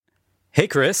Hey,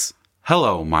 Chris.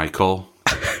 Hello, Michael.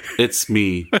 It's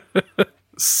me,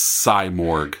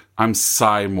 Cyborg. I'm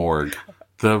Cyborg,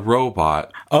 the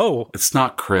robot. Oh, It's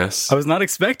not Chris. I was not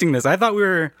expecting this. I thought we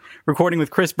were recording with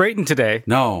Chris Brayton today.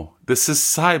 No, this is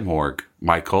Cyborg,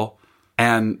 Michael.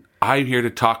 And I'm here to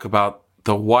talk about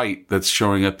the white that's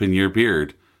showing up in your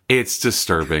beard. It's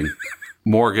disturbing.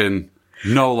 Morgan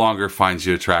no longer finds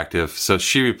you attractive, so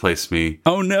she replaced me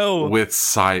Oh, no. with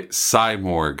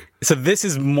Cyborg. So this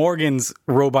is Morgan's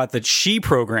robot that she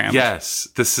programmed. Yes,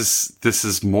 this is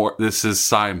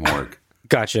Cyborg.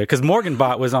 Gotcha. Because Morgan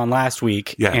Bot was on last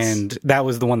week, Yes. and that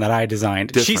was the one that I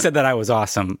designed. She Different. said that I was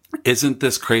awesome. Isn't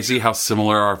this crazy how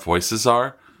similar our voices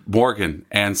are? Morgan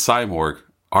and Cyborg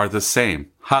are the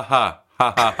same. Ha ha.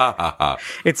 Ha ha ha ha ha.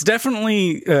 It's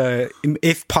definitely,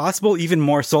 if possible, even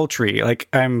more sultry. Like,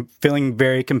 I'm feeling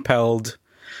very compelled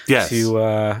Yes.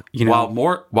 to,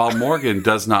 While Morgan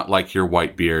does not like your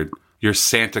white beard, your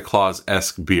Santa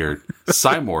Claus-esque beard,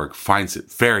 Cyborg finds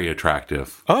it very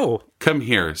attractive. Oh, Come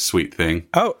here, sweet thing.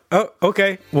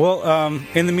 okay. Well,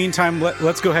 in the meantime,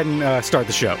 let's go ahead and start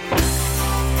the show.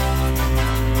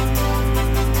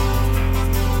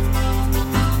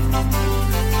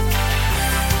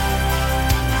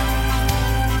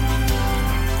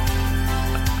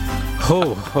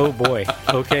 Oh boy.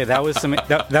 Okay, that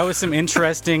was some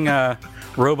interesting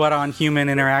robot on human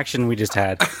interaction we just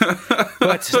had.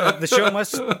 But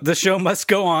the show must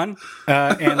go on,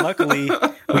 and luckily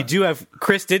we do have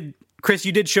Chris. Chris,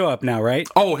 you did show up now, right?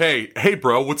 Oh, hey,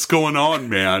 bro, what's going on,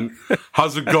 man?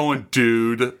 How's it going,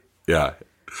 dude? Yeah.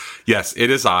 Yes, it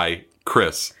is I,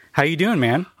 Chris. How you doing,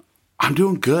 man? I'm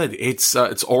doing good. It's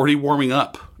already warming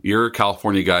up. You're a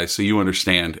California guy, so you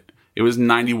understand. It was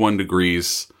 91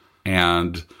 degrees,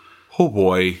 and oh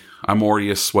boy, I'm already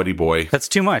a sweaty boy. That's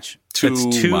too much. Too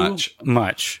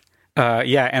much.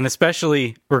 Yeah, and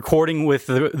especially recording with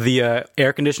the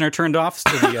air conditioner turned off,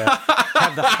 so we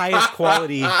have the highest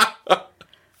quality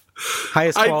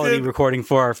recording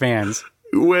for our fans.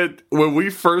 When we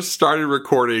first started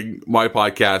recording my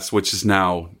podcast, which is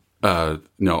now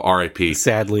RIP.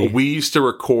 Sadly, we used to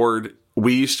record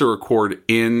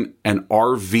in an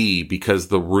RV because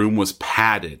the room was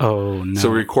padded. Oh no! So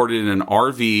we recorded in an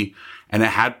RV and it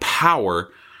had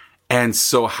power. And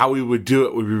so how we would do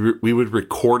it, we would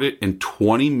record it in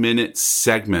 20-minute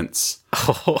segments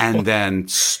and then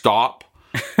stop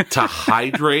to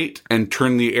hydrate and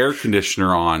turn the air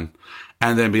conditioner on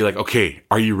and then be like, okay,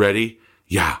 are you ready?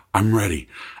 Yeah, I'm ready.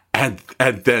 And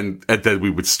then we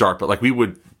would start, but like we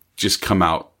would just come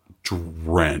out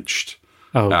drenched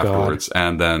afterwards. God.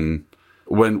 And then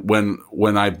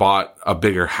when I bought a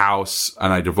bigger house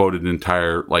and I devoted an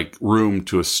entire room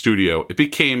to a studio, it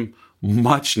became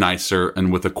much nicer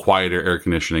and with a quieter air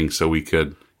conditioning so we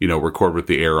could, record with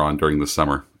the air on during the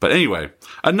summer. But anyway,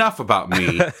 enough about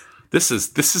me. This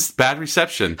is Bad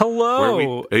Reception.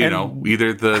 Hello.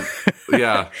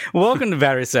 Yeah. Welcome to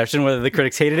Bad Reception. Whether the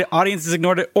critics hated it, audiences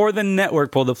ignored it, or the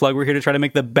network pulled the plug, we're here to try to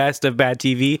make the best of bad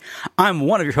TV. I'm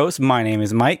one of your hosts. My name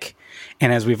is Mike.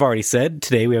 And as we've already said,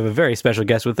 today we have a very special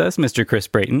guest with us, Mr. Chris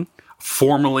Brayton.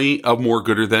 Formerly of More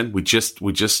Gooder Than. We just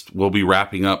will be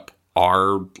wrapping up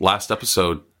our last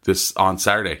episode this on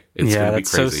Saturday. It's gonna be crazy.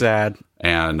 So sad.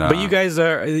 And but you guys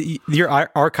your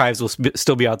archives will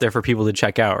still be out there for people to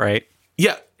check out, right?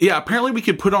 Yeah. Apparently, we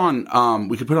could put on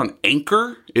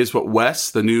Anchor, is what Wes,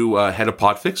 the new head of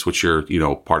Podfix, which you're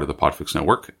part of the Podfix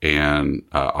network, and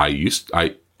I used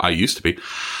to be.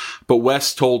 But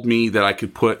Wes told me that I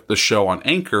could put the show on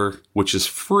Anchor, which is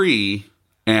free,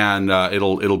 and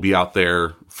it'll be out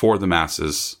there for the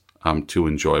masses to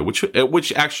enjoy,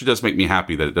 which actually does make me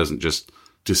happy that it doesn't just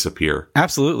disappear.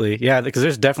 Absolutely. Yeah, because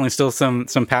there's definitely still some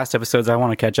past episodes I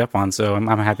want to catch up on, so I'm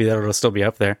happy that it'll still be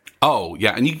up there. Oh,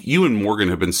 yeah, and you and Morgan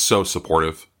have been so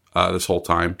supportive this whole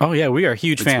time. Oh, yeah, we are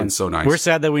huge fans. It's been so nice. We're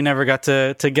sad that we never got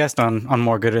to guest on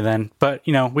More Gooder Than, but,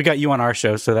 we got you on our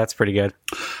show, so that's pretty good.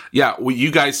 Yeah, well,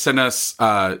 you guys sent us,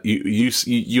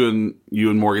 you and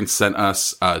Morgan sent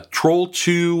us Troll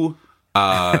 2,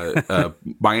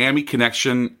 Miami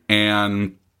Connection,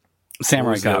 and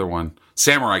Samurai Cop. The other one?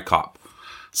 Samurai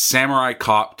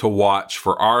Cop to watch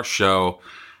for our show,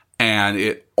 and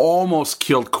it almost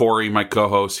killed Corey, my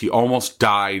co-host. He almost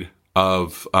died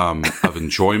of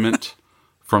enjoyment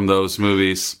from those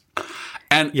movies.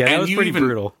 And yeah, that was pretty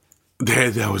brutal.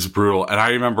 That was brutal. And I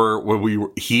remember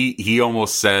when he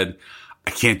almost said,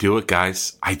 "I can't do it,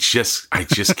 guys. I just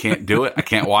can't do it. I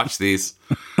can't watch these."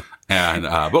 And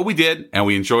but we did, and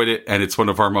we enjoyed it, and it's one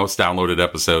of our most downloaded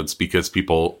episodes because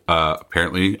people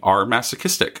apparently are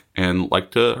masochistic and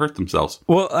like to hurt themselves.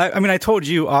 Well, I mean, I told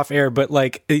you off air, but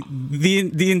like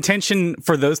the intention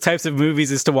for those types of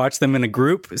movies is to watch them in a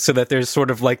group, so that there's sort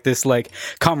of like this like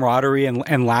camaraderie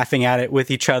and laughing at it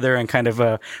with each other and kind of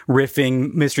a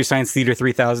riffing Mystery Science Theater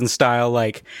 3000 style.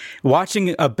 Like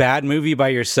watching a bad movie by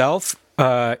yourself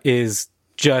is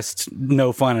just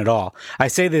no fun at all. I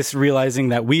say this realizing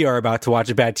that we are about to watch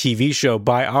a bad TV show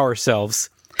by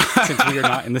ourselves since we are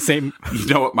not in the same. You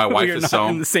know what? My wife we are is not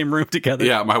home in the same room together.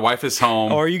 Yeah, my wife is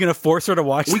home. Or are you going to force her to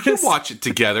watch We this? can watch it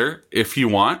together if you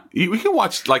want. We can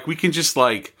watch we can just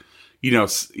do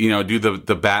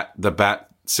the bat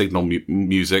signal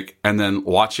music and then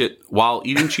watch it while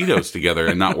eating Cheetos together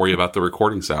and not worry about the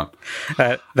recording sound.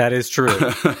 That is true.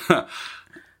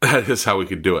 That is how we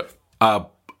could do it.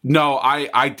 No,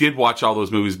 I did watch all those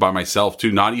movies by myself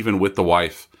too, not even with the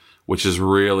wife, which is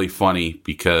really funny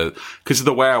because of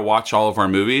the way I watch all of our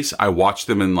movies. I watch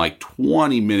them in like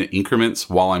 20-minute increments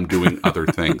while I'm doing other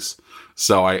things.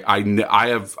 So I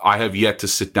have yet to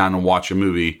sit down and watch a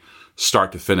movie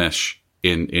start to finish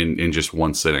in just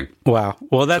one sitting. Wow.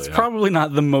 Well, that's probably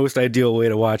not the most ideal way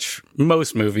to watch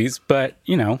most movies, but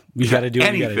you got to do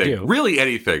what you got to do. Really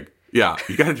anything. Yeah,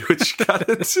 you got to do what you got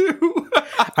to do.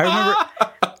 I remember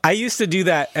I used to do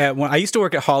that when I used to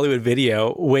work at Hollywood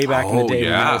Video way back in the day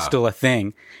when that was still a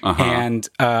thing. Uh-huh. And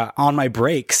on my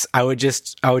breaks, I would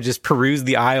just peruse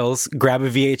the aisles, grab a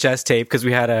VHS tape because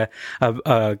we had a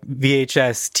VHS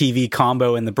TV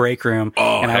combo in the break room,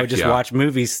 and I would just watch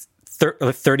movies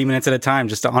 30 minutes at a time,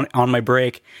 just on my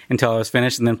break until I was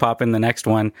finished, and then pop in the next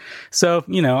one. So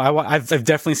I've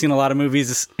definitely seen a lot of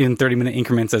movies in 30-minute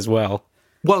increments as well.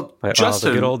 Well, Justin,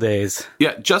 the good old days.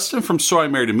 Yeah, Justin from So I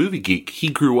Married a Movie Geek, he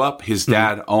grew up, his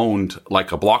dad owned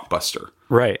like a Blockbuster.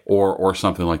 Right. Or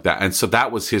something like that. And so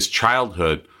that was his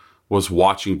childhood, was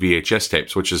watching VHS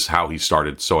tapes, which is how he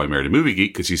started So I Married a Movie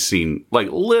Geek, because he's seen like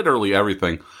literally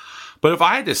everything. But if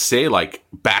I had to say, like,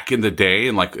 back in the day,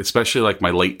 and like especially like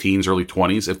my late teens, early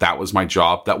 20s, if that was my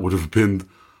job, that would have been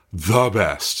the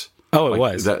best. Oh, it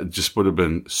was. That just would have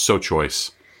been so choice.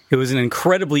 It was an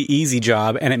incredibly easy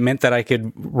job, and it meant that I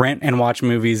could rent and watch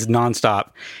movies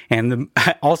nonstop. And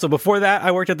also before that,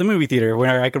 I worked at the movie theater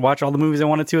where I could watch all the movies I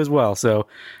wanted to as well. So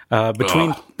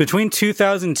between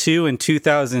 2002 and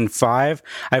 2005,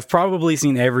 I've probably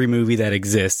seen every movie that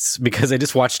exists because I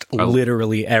just watched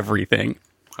literally everything.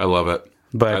 I love it.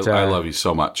 But I love you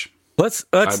so much. Let's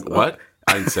what?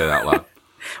 I didn't say that out loud.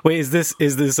 Wait, is this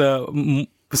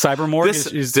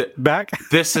Cybermorg is back?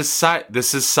 This is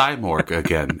Cymorg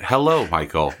again. Hello,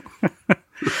 Michael.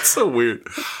 It's so weird.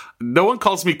 No one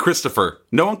calls me Christopher.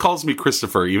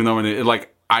 Even though the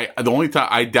only time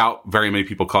I doubt very many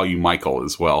people call you Michael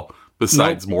as well.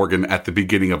 Besides Morgan at the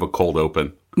beginning of a cold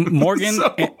open. Morgan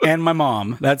and my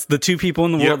mom. That's the two people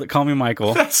in the world that call me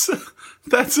Michael.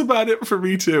 That's about it for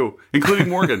me too, including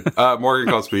Morgan. Morgan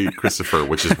calls me Christopher,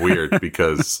 which is weird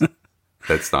because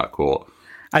that's not cool.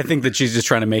 I think that she's just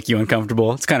trying to make you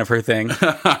uncomfortable. It's kind of her thing.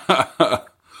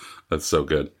 That's so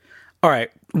good. All right.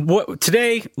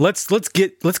 Today, let's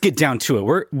get down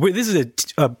to it. This is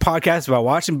a podcast about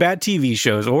watching bad TV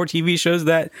shows or TV shows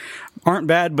that aren't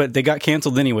bad, but they got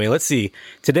canceled anyway. Let's see.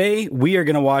 Today, we are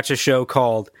going to watch a show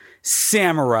called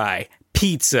Samurai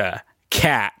Pizza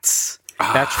Cats.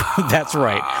 That's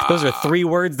right. Those are three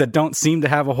words that don't seem to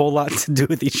have a whole lot to do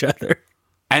with each other.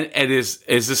 And is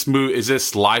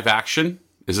this live action?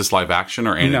 Is this live action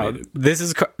or animated? No, this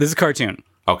is a cartoon.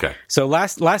 Okay. So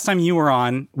last time you were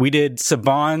on, we did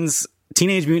Saban's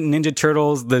Teenage Mutant Ninja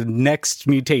Turtles: The Next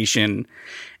Mutation,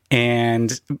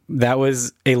 and that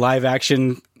was a live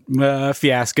action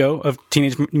fiasco of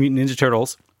Teenage Mutant Ninja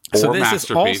Turtles. So this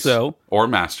is also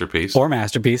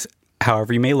masterpiece,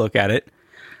 however you may look at it.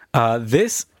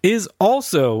 This is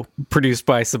also produced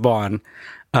by Saban.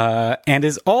 And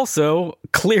is also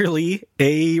clearly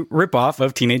a ripoff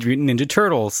of Teenage Mutant Ninja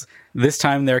Turtles. This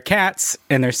time they're cats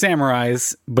and they're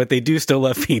samurais, but they do still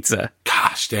love pizza.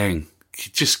 Gosh dang.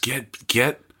 Just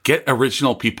get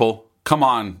original, people. Come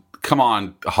on,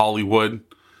 Hollywood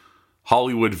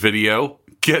Video.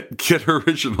 Get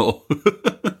original.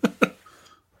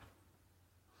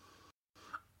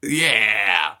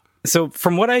 Yeah. So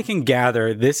from what I can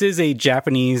gather, this is a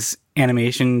Japanese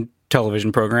animation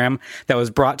television program that was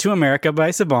brought to America by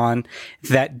Saban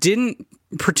that didn't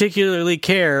particularly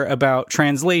care about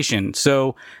translation.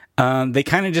 So they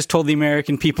kind of just told the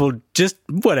American people, just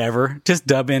whatever, just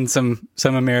dub in some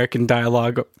American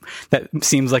dialogue that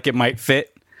seems like it might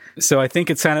fit. So I think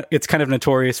it's kind of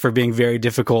notorious for being very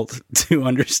difficult to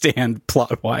understand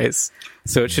plot wise.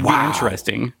 So it should be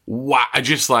interesting. Wow!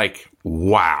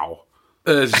 Wow!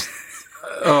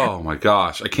 Oh my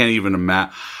gosh! I can't even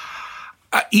imagine.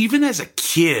 Even as a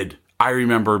kid, I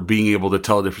remember being able to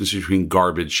tell the difference between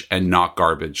garbage and not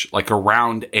garbage, like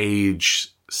around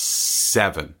age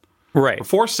 7. Right.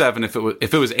 Before 7, if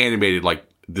it was animated, like,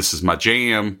 this is my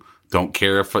jam. Don't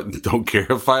care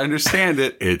if I understand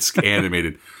it. It's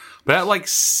animated. But at like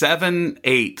 7,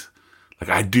 8, like,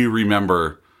 I do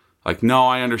remember, like, no,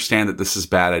 I understand that this is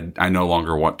bad. I no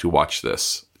longer want to watch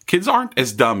this. Kids aren't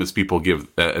as dumb as people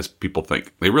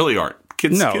think. They really aren't.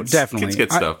 Kids definitely. Kids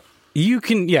get stuff.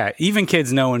 Even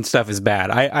kids know when stuff is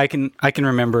bad. I can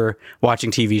remember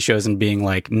watching TV shows and being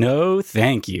like, no,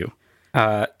 thank you.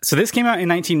 So this came out in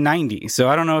 1990. So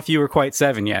I don't know if you were quite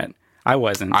 7 yet. I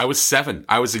wasn't. I was 7.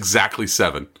 I was exactly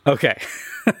 7. Okay.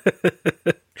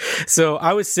 So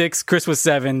I was 6. Chris was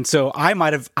 7. So I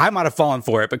might have fallen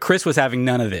for it, but Chris was having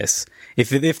none of this.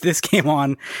 If this came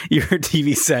on your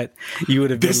TV set, you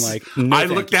would have been like, no, I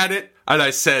looked at it and I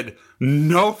said,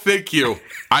 no, thank you.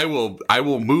 I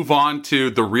will move on to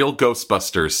The Real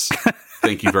Ghostbusters.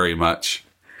 Thank you very much.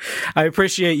 I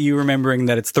appreciate you remembering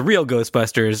that it's The Real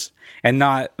Ghostbusters and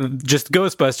not just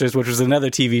Ghostbusters, which was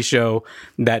another TV show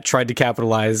that tried to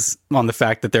capitalize on the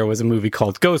fact that there was a movie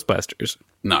called Ghostbusters.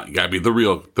 No, you gotta be the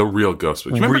real Ghostbusters. Do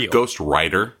you remember Ghost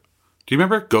Rider? Do you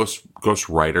remember Ghost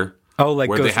Rider? Oh, like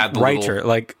Ghost Writer,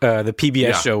 like the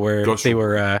PBS show where they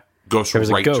were Ghost there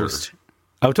was Writer. A ghost.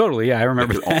 Oh, totally. Yeah, I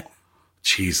remember that.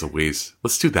 Jeez Louise.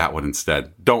 Let's do that one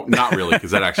instead. Not really,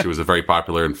 because that actually was a very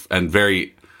popular and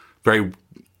very, very,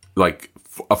 like,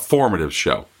 a formative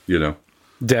show, you know?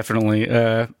 Definitely.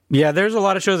 Yeah, there's a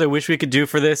lot of shows I wish we could do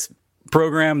for this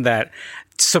program that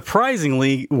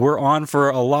surprisingly were on for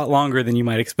a lot longer than you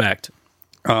might expect.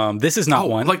 This is not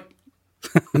one. Like,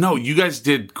 no, you guys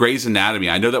did Grey's Anatomy.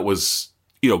 I know that was,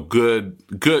 good,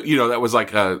 that was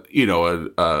like a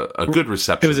good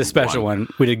reception. It was a special one.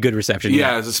 We did good reception.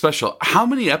 Yeah, it was a special. How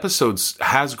many episodes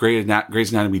has Grey's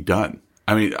Anatomy done?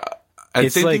 I mean,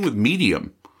 and same thing with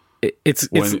Medium.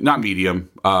 It's not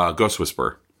Medium, Ghost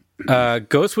Whisperer.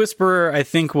 Ghost Whisperer, I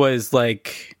think, was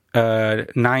like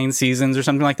 9 seasons or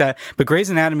something like that. But Grey's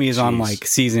Anatomy is on like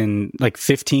season like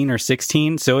 15 or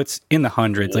 16, so it's in the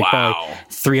hundreds, like probably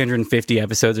 350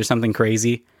 episodes or something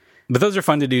crazy. But those are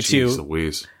fun to do too,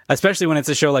 Louise. Especially when it's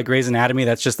a show like Grey's Anatomy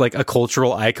that's just like a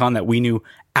cultural icon that we knew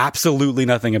absolutely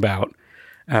nothing about.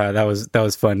 That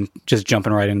was fun, just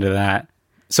jumping right into that.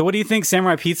 So, what do you think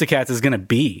Samurai Pizza Cats is going to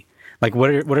be? Like,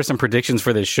 what are some predictions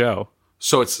for this show?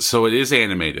 So it is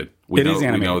animated. We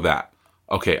know that.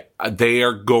 Okay, they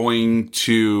are going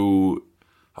to.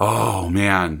 Oh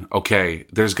man. Okay,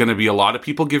 there's going to be a lot of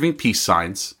people giving peace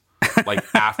signs. Like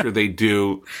after they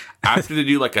do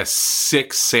like a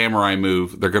 6 samurai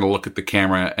move, they're going to look at the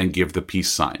camera and give the peace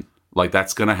sign. Like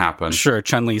that's going to happen. Sure,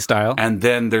 Chun-Li style. And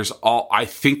then I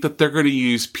think that they're going to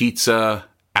use pizza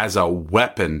as a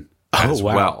weapon as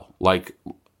well, like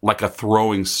a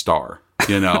throwing star.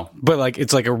 But like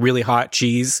it's like a really hot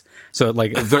cheese, so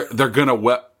like they're gonna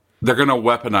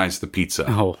weaponize the pizza.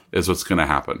 Oh, is what's gonna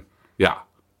happen. Yeah,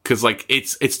 because like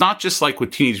it's not just like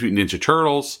with Teenage Mutant Ninja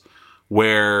Turtles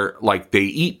where like they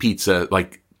eat pizza.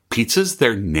 Like pizza's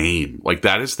their name. Like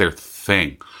that is their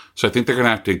thing. So I think they're gonna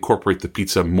have to incorporate the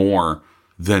pizza more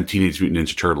than Teenage Mutant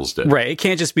Ninja Turtles did. Right. It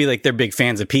can't just be like they're big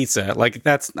fans of pizza. Like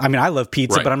I love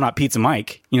pizza, but I'm not Pizza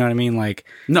Mike. You know what I mean? Like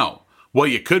no. Well,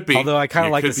 you could be. Although I kind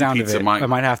of like the sound of it. Mike. I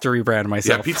might have to rebrand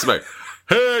myself. Yeah, Pizza Mike.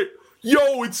 Hey,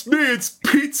 yo, it's me. It's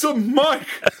Pizza Mike.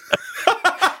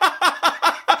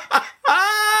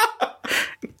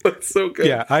 That's so good.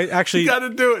 Yeah, I actually got to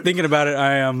do it. Thinking about it,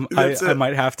 I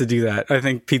might have to do that. I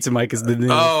think Pizza Mike is the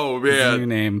new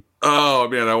name. Oh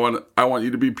man, I want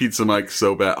you to be Pizza Mike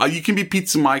so bad. You can be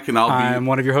Pizza Mike, and I'm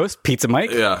one of your hosts, Pizza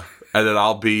Mike. Yeah, and then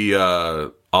I'll be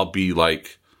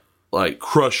like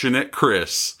Crushing It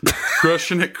Chris.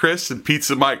 Crushing It Chris and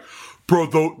Pizza Mike.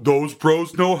 Bro, those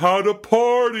bros know how to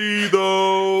party,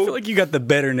 though. I feel like you got the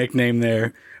better nickname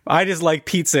there. I just like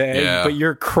pizza, but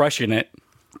you're Crushing It.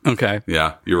 Okay.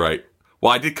 Yeah, you're right.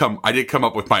 Well, I did come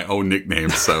up with my own nickname,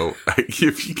 so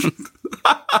if you can...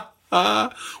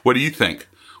 What do you think?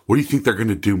 What do you think they're going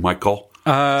to do, Michael?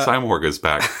 Simon Horga's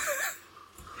back.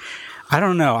 I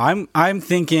don't know. I'm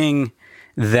thinking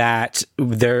that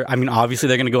obviously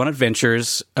they're going to go on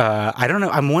adventures. I don't know.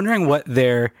 I'm wondering what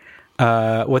their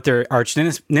arch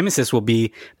nemesis will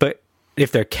be. But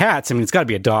if they're cats, it's got to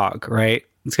be a dog, right?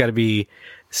 It's got to be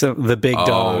the big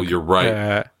dog. Oh, you're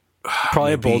right.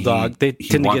 Probably maybe a bulldog. They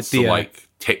tend to get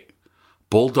the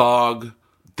bulldog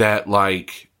that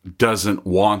like doesn't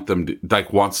want them to,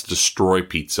 like, wants to destroy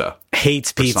pizza.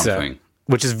 Hates pizza, something.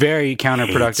 which is very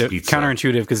counterproductive,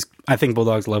 counterintuitive, because I think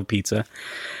bulldogs love pizza.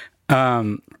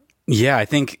 Yeah, I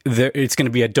think it's going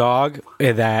to be a dog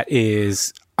that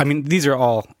is. I mean, these are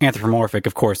all anthropomorphic.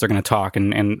 Of course, they're going to talk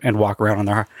and walk around on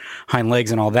their hind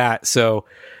legs and all that. So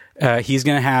he's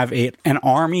going to have an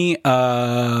army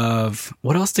of,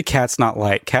 what else do cats not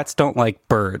like? Cats don't like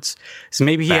birds. So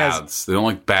maybe he has. They don't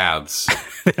like baths.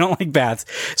 They don't like baths.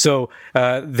 So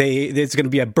it's going to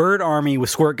be a bird army with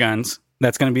squirt guns.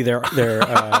 That's going to be their other.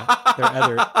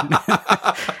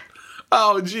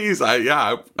 Oh, geez.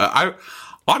 I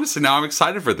honestly, now I'm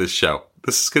excited for this show.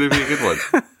 This is going to be a good one.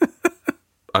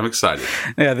 I'm excited.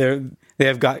 Yeah,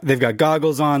 they've got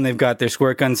goggles on. They've got their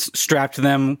squirt guns strapped to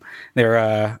them.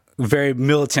 They're very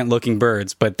militant looking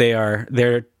birds, but they're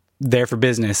there for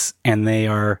business, and they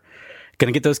are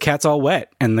going to get those cats all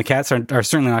wet. And the cats are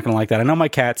certainly not going to like that. I know my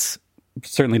cats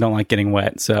certainly don't like getting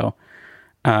wet. So,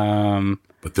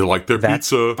 but they like their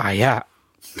pizza. Yeah,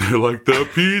 they like the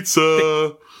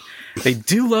pizza. They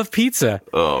do love pizza.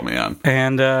 Oh man!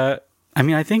 And I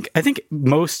mean, I think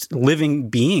most living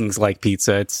beings like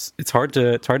pizza. It's hard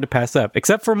to pass up,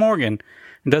 except for Morgan,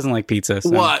 who doesn't like pizza. So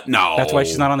what? No, that's why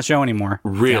she's not on the show anymore.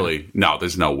 Really? Yeah. No,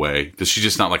 there's no way. Does she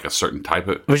just not like a certain type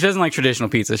of? Well, she doesn't like traditional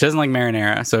pizza. She doesn't like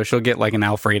marinara, so she'll get like an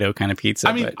Alfredo kind of pizza.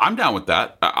 I mean, I'm down with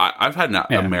that. I've had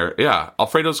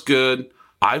Alfredo's good.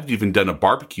 I've even done a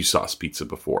barbecue sauce pizza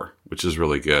before, which is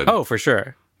really good. Oh, for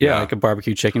sure. Yeah, like a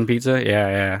barbecue chicken pizza.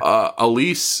 Yeah.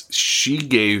 Elise, she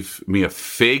gave me a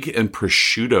fig and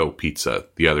prosciutto pizza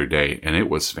the other day, and it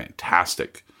was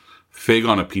fantastic. Fig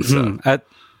on a pizza.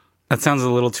 That sounds a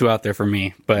little too out there for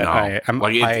me, but no, I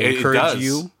encourage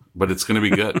you. But it's going to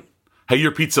be good. Hey,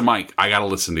 you're Pizza Mike. I got to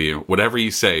listen to you. Whatever you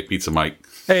say, Pizza Mike.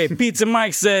 Hey, Pizza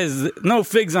Mike says no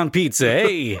figs on pizza.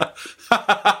 Hey.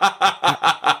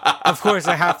 Of course,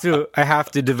 I have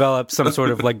to develop some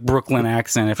sort of like Brooklyn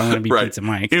accent if I'm going to be Pizza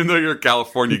Mike. Even though you're a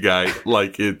California guy,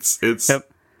 like it's yep.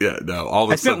 Yeah, no. All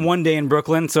of a sudden, spent one day in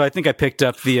Brooklyn, so I think I picked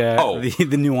up the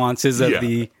nuances of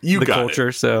the culture.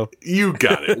 It. So you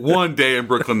got it. One day in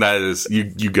Brooklyn, that is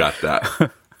you got that.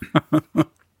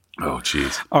 Oh,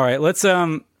 jeez. All right, let's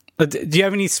do you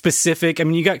have any specific? I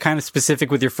mean, you got kind of specific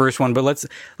with your first one, but let's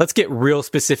get real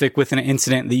specific with an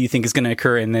incident that you think is going to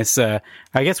occur in this. I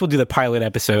guess we'll do the pilot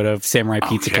episode of Samurai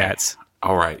Pizza Cats.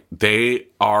 All right, they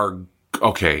are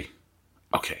okay.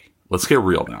 Okay, let's get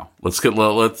real now. Let's get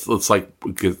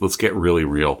really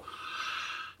real.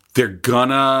 They're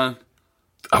gonna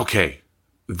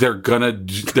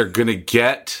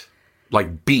get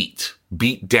like beat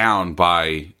down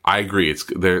by. I agree. It's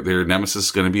their nemesis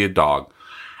is going to be a dog.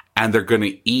 And they're going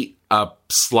to eat a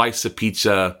slice of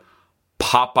pizza,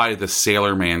 Popeye the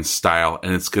Sailor Man style,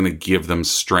 and it's going to give them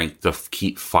strength to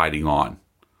keep fighting on.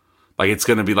 Like, it's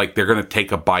going to be like they're going to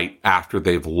take a bite after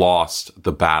they've lost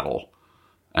the battle,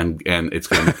 and it's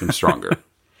going to make them stronger.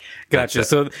 Gotcha.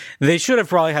 So they should have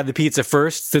probably had the pizza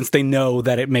first, since they know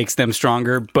that it makes them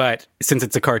stronger. But since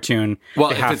it's a cartoon,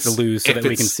 they have to lose so that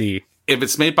we can see. If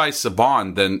it's made by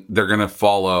Saban, then they're going to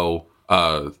follow.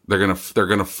 They're gonna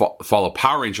follow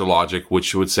Power Ranger logic,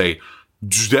 which would say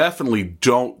definitely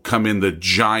don't come in the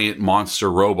giant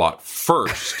monster robot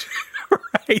first.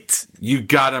 Right. You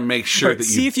got to make sure that you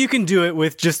see if you can do it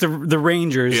with just the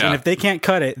Rangers, and if they can't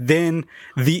cut it, then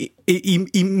the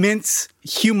immense,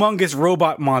 humongous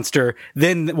robot monster.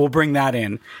 Then we'll bring that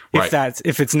in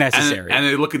if it's necessary. And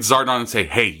they look at Zardon and say,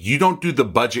 "Hey, you don't do the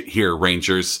budget here,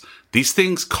 Rangers. These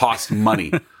things cost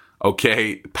money.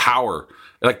 Okay, power."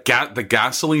 Like the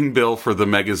gasoline bill for the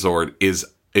Megazord is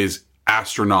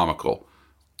astronomical.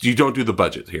 You don't do the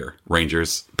budget here,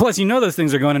 Rangers. Plus, those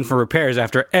things are going in for repairs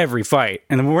after every fight,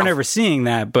 and we're never seeing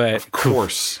that. But of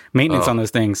course, maintenance on those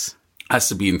things has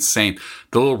to be insane.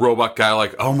 The little robot guy,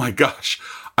 like, oh my gosh,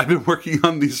 I've been working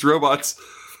on these robots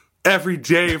every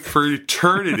day for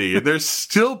eternity, and they're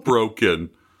still broken.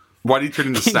 Why do you turn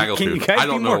into Snaggletooth? I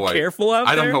don't know why.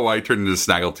 I don't know why he turned into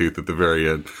Snaggletooth at the very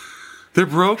end. They're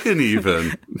broken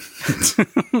even.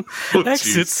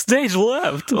 Exit stage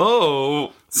left.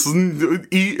 Oh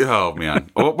man.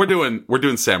 Oh, we're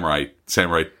doing samurai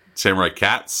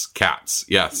cats.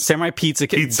 Yes. Samurai pizza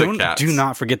cats. Do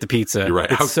not forget the pizza. You're right.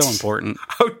 It's so important.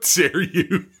 How dare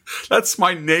you? That's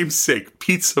my namesake,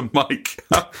 Pizza Mike.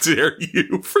 How dare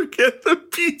you forget the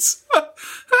pizza?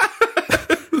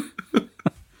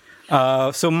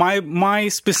 So my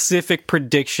specific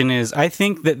prediction is I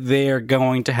think that they're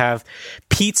going to have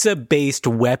pizza-based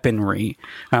weaponry.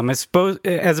 As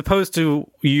opposed to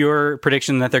your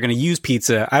prediction that they're going to use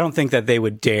pizza, I don't think that they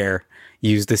would dare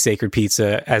use the sacred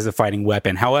pizza as a fighting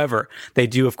weapon. However, they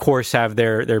do, of course, have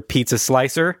their pizza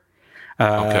slicer.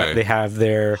 They have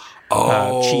their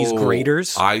cheese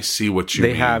graters. I see what you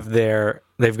mean.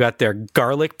 They've got their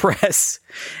garlic press,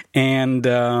 and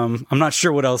I'm not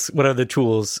sure what other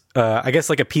tools. I guess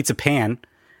like a pizza pan.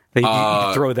 You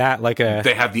could throw that like a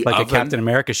oven. A Captain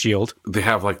America shield. They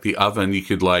have like the oven. You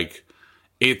could like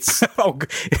it's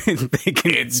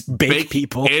it's bake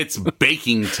people. It's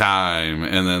baking time,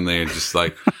 and then they're just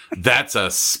like, "That's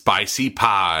a spicy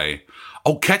pie."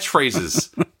 Oh,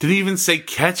 catchphrases! Did he even say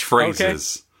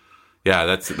catchphrases? Okay. Yeah,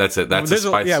 that's it. That's a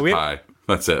spicy pie.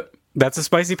 That's it. That's a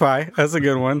spicy pie. That's a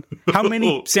good one. How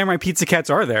many Samurai Pizza Cats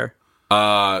are there?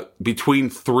 Between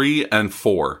 3 and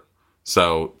 4.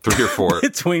 So 3 or 4.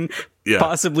 Between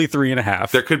possibly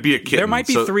 3.5. There could be a kitten. There might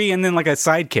be 3 and then like a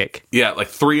sidekick. Yeah, like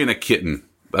 3 and a kitten.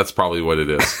 That's probably what it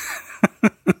is.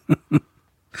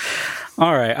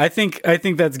 All right. I think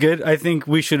that's good. I think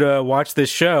we should watch this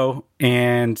show,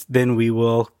 and then we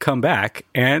will come back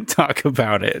and talk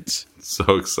about it.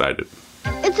 So excited.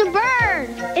 It's a bird.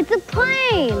 It's a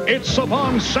plane. It's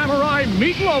Saban Samurai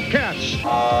Meatloaf Cats.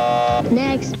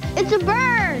 Next. It's a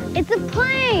bird. It's a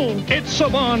plane. It's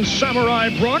Saban Samurai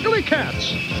Broccoli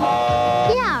Cats.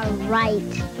 Yeah, right.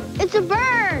 It's a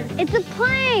bird. It's a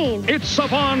plane. It's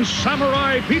Saban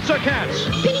Samurai Pizza Cats.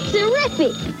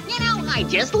 Pizza-rific. You know, I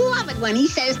just love it when he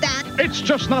says that. It's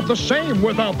just not the same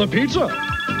without the pizza.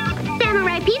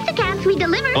 Samurai Pizza Cats, we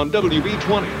deliver. On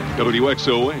WB20,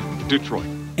 WXOA, Detroit.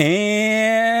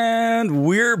 And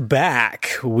we're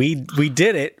back. We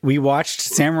did it. We watched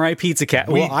Samurai Pizza Cat.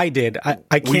 Well, I did.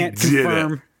 I can't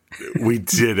confirm. We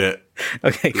did it.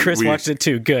 Okay, Chris watched it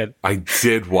too. Good. I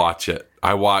did watch it.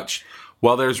 I watched.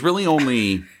 Well, there's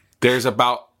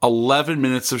about 11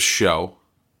 minutes of show,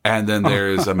 and then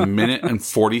there's a minute and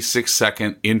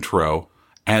 46-second intro,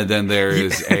 and then there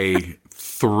is a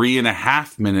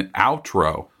 3.5 minute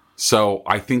outro. So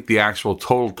I think the actual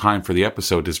total time for the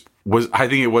episode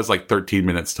was like 13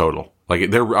 minutes total.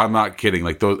 Like I'm not kidding.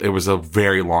 Like it was a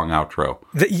very long outro.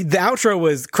 The outro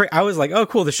was I was like, oh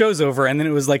cool, the show's over, and then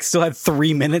it was like still had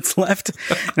 3 minutes left.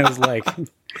 And it was like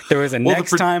there was a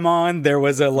next time on. There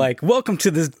was a like welcome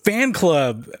to the fan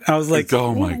club. I was like,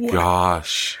 oh my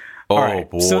gosh, oh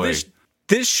boy. So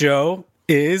this show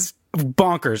is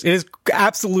bonkers. It is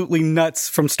absolutely nuts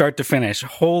from start to finish.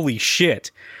 Holy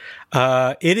shit.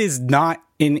 It is not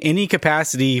in any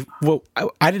capacity. Well,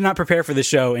 I did not prepare for the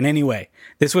show in any way.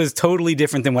 This was totally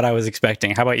different than what I was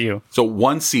expecting. How about you? So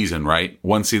one season, right?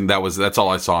 One season. That's all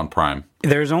I saw on Prime.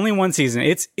 There's only one season.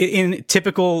 It's in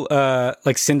typical,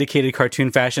 like syndicated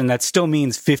cartoon fashion. That still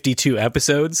means 52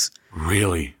 episodes.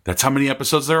 Really? That's how many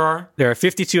episodes there are? There are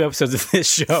 52 episodes of this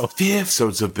show. 50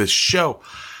 episodes of this show.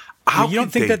 You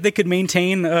don't think that they could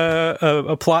maintain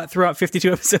a plot throughout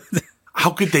 52 episodes? How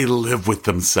could they live with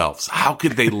themselves? How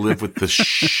could they live with the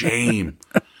shame?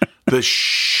 The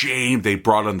shame they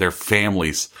brought on their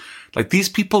families. Like these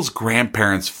people's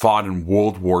grandparents fought in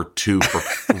World War II for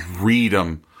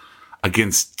freedom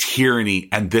against tyranny,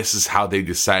 and this is how they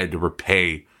decided to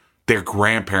repay their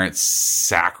grandparents'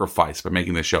 sacrifice by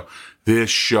making this show. This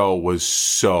show was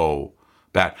so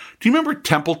bad. Do you remember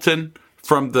Templeton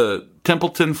from Charlotte's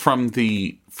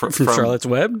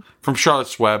Web? From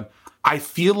Charlotte's Web. I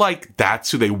feel like that's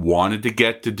who they wanted to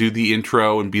get to do the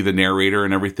intro and be the narrator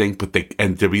and everything,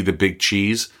 and to be the big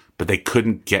cheese, but they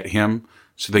couldn't get him,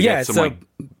 so they got some like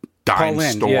dime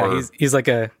store. Yeah, he's like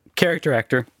a character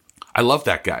actor. I love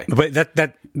that guy, but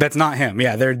that's not him.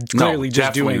 Yeah, they're clearly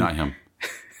not him.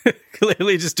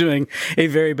 Clearly just doing a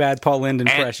very bad Paul Lynde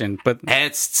impression. But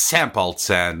it's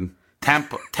Templeton.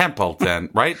 Templeton,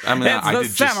 right? I mean,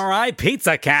 it's the Samurai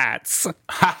Pizza Cats.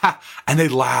 And they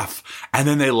laugh, and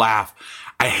then they laugh.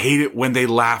 I hate it when they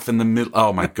laugh in the middle.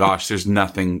 Oh my gosh, there's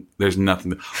nothing.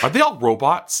 Are they all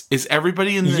robots? Is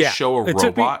everybody in this show a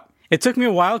robot? It took me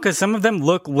a while because some of them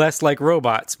look less like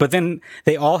robots, but then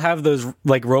they all have those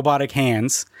like robotic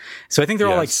hands. So I think they're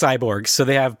all like cyborgs. So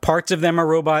they have parts of them are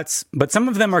robots, but some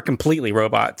of them are completely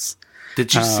robots.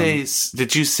 Did you say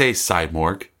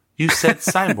cyborg? You said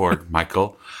cyborg,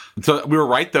 Michael. So we were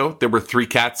right, though. There were 3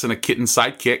 cats and a kitten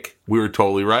sidekick. We were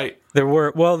totally right. There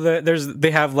were. Well,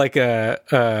 they have like a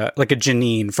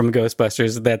Janine from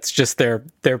Ghostbusters. That's just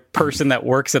their person that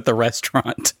works at the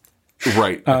restaurant.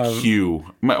 Right, a Q,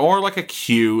 or like a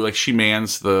Q. Like she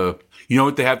mans the. You know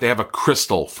what they have? They have a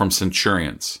Crystal from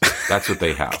Centurions. That's what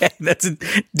they have. Okay, that's a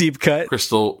deep cut.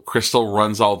 Crystal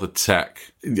runs all the tech.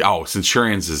 Oh,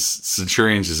 Centurions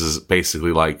is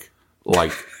basically like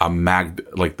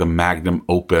the magnum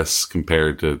opus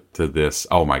compared to this.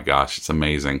 Oh my gosh, it's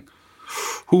amazing.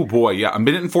 Oh boy, yeah, 1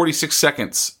 minute and 46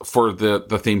 seconds for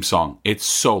the theme song. It's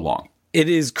so long. It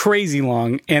is crazy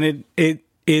long, and it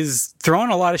is throwing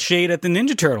a lot of shade at the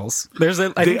Ninja Turtles. I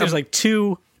think there's like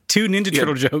two Ninja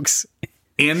Turtle jokes.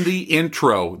 In the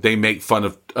intro, they make fun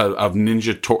of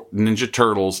Ninja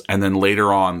Turtles, and then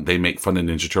later on, they make fun of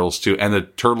Ninja Turtles too. And the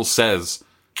turtle says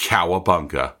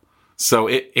 "Cowabunga," so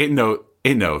it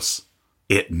knows.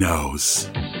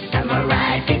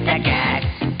 Samurai Pizza Cat.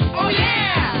 Oh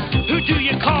yeah! Who do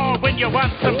you call when you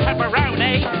want some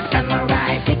pepperoni?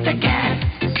 Samurai Pizza Cat.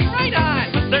 Right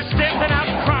on! They're stamping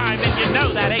out crime, and you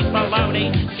know that ain't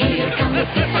baloney. Here comes the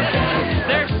pizza.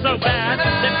 They're so bad,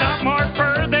 they've got more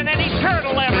fur than any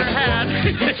turtle ever had.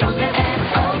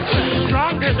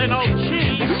 Stronger than old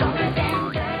cheese.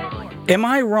 Am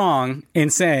I wrong in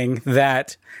saying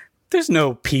that there's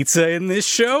no pizza in this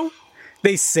show?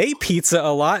 They say pizza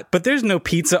a lot, but there's no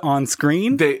pizza on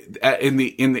screen. They in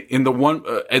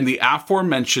the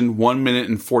aforementioned 1 minute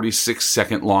and 46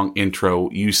 second long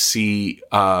intro, you see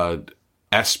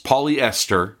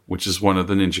Polyester, which is one of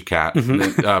the Ninja Cat,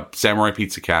 Samurai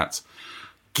Pizza Cats,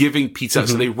 giving pizza.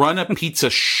 So they run a pizza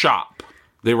shop.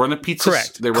 They run a pizza.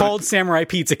 Correct. Called Samurai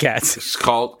Pizza Cats. It's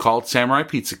called Samurai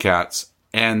Pizza Cats,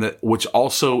 and which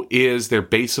also is their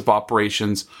base of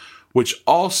operations, which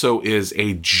also is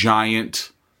a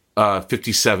giant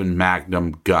 57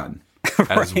 Magnum gun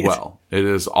as well. It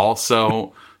is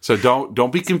also, so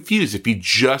don't be confused if you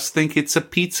just think it's a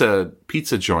pizza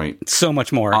joint. So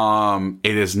much more.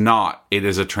 It is not. It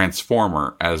is a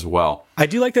transformer as well. I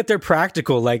do like that they're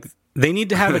practical. Like, they need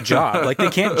to have a job. Like, they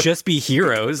can't just be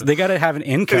heroes. They got to have an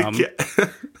income.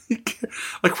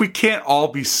 Like, we can't all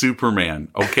be Superman,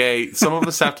 okay? Some of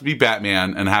us have to be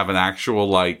Batman and have an actual,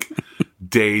 like,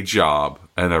 day job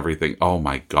and everything. Oh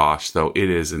my gosh, though, it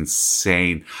is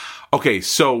insane. Okay,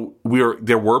 so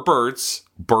there were birds.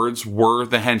 Birds were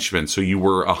the henchmen, so you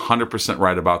were 100%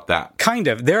 right about that. Kind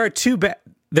of. There are two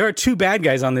bad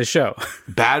guys on this show.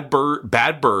 Bad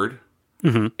Bird,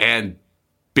 and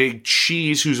Big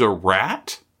Cheese, who's a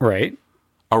rat, right?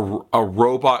 A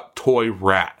robot toy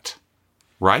rat,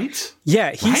 right?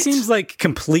 Yeah, he seems like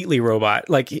completely robot.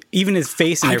 Like, even his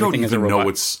face and everything is a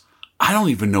robot. I don't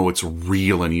even know it's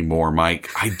real anymore, Mike.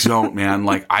 I don't, man.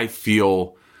 Like, I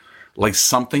feel like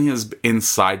something is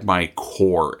inside my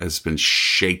core has been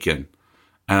shaken,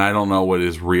 and I don't know what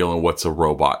is real and what's a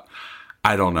robot.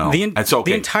 I don't know. It's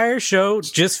okay. The entire show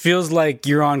just feels like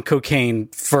you're on cocaine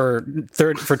for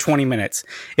 20 minutes.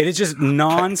 It is just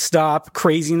nonstop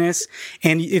craziness,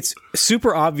 and it's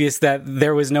super obvious that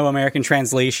there was no American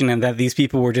translation and that these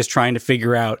people were just trying to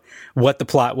figure out what the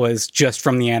plot was just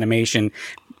from the animation.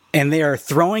 And they are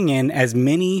throwing in as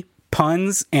many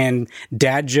puns and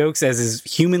dad jokes as is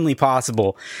humanly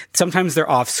possible. Sometimes they're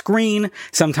off screen.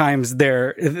 Sometimes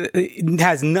it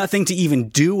has nothing to even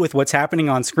do with what's happening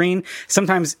on screen.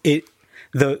 Sometimes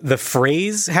the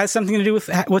phrase has something to do with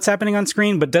what's happening on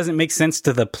screen, but doesn't make sense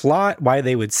to the plot, why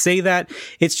they would say that.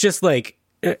 It's just like,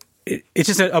 it's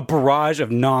just a barrage of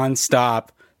nonstop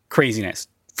craziness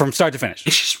from start to finish.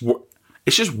 It's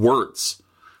just words.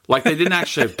 Like, they didn't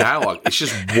actually have dialogue. It's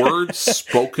just words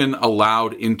spoken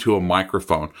aloud into a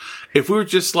microphone. If we were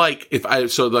just like,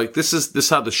 this is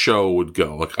how the show would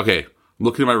go. Like, okay, I'm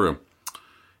looking at my room.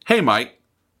 Hey, Mike,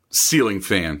 ceiling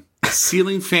fan,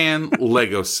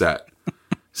 Lego set,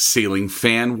 ceiling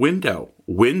fan,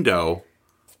 window,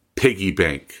 piggy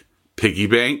bank,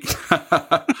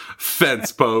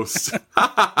 fence post.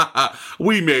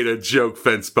 We made a joke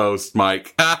fence post,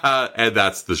 Mike. And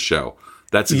that's the show.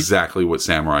 That's exactly what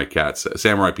Samurai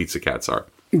Pizza Cats are.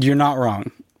 You're not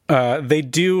wrong. They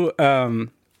do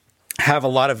have a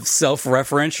lot of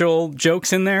self-referential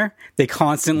jokes in there. They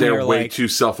constantly They're way too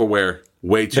self-aware.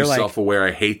 Self-aware.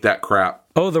 I hate that crap.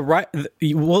 Oh,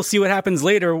 we'll see what happens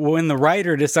later when the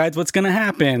writer decides what's going to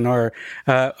happen. Or,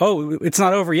 it's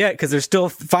not over yet because there's still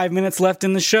 5 minutes left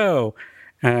in the show.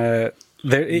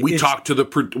 We talked to the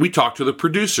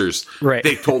producers. Right.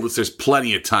 They told us there's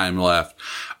plenty of time left.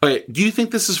 Okay, do you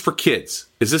think this is for kids?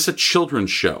 Is this a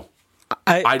children's show?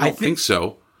 I don't think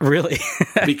so. Really?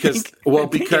 Because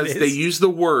they use the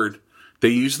word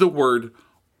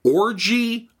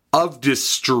orgy of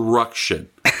destruction.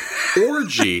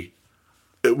 Orgy.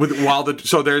 The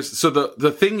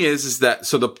thing is that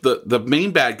the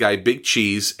main bad guy, Big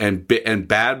Cheese, and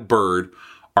Bad Bird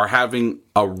are having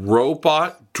a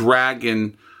robot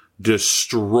dragon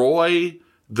destroy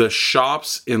the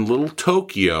shops in Little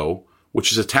Tokyo,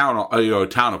 which is a town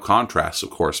of contrast, of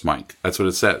course, Mike. That's what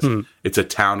it says. It's a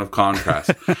town of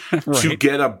contrast. Right. To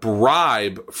get a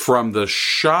bribe from the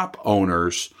shop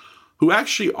owners who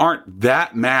actually aren't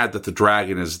that mad that the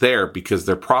dragon is there because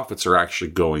their profits are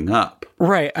actually going up.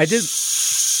 Right.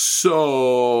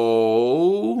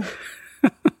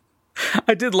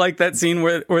 I did like that scene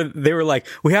where they were like,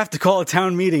 we have to call a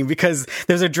town meeting because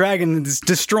there's a dragon that's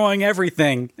destroying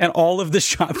everything. And all of the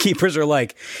shopkeepers are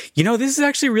like, this is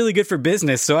actually really good for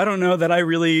business. So I don't know that I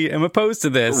really am opposed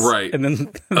to this. Right. And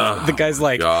then the guy's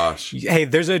like, gosh. Hey,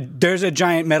 there's a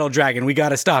giant metal dragon. We got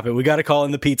to stop it. We got to call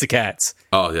in the Pizza Cats.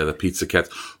 Oh, yeah, the Pizza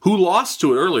Cats. Who lost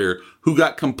to it earlier, who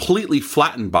got completely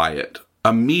flattened by it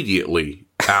immediately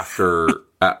after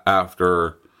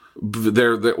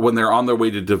when they're on their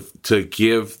way to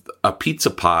give a pizza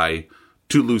pie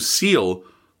to Lucille,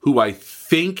 who I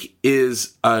think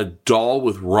is a doll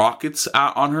with rockets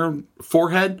on her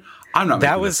forehead. I'm not.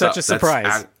 That was such a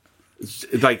surprise.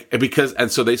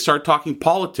 So they start talking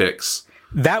politics.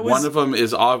 That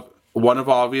was one of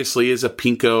obviously is a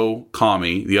pinko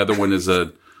commie. The other one is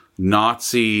a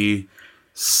Nazi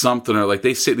something, or like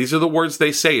they say. These are the words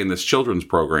they say in this children's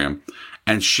program,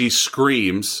 and she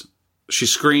screams.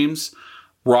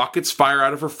 Rockets fire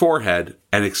out of her forehead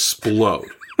and explode.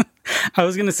 I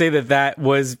was going to say that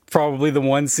was probably the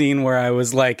one scene where I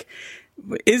was like,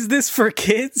 is this for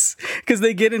kids? Because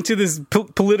they get into this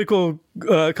political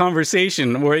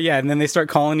conversation where, and then they start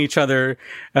calling each other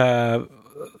about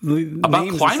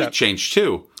climate change,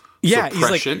 too. Yeah,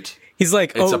 he's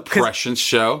like, it's a prescient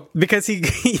show. Because he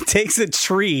takes a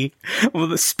tree.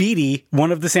 Well, Speedy,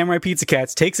 one of the Samurai Pizza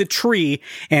Cats, takes a tree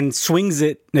and swings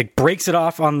it, like breaks it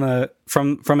off on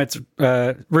from its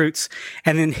roots,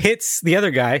 and then hits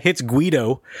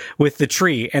Guido with the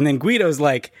tree. And then Guido's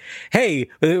like, "Hey,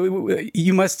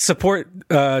 you must support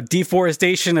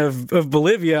deforestation of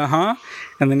Bolivia, huh?"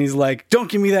 And then he's like, "Don't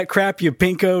give me that crap, you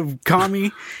pinko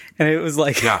commie." And it was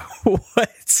like,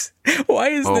 what? Why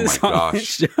is this on this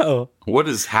show? What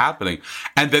is happening?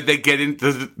 And then they get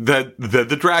into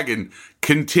the dragon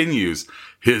continues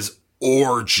his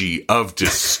orgy of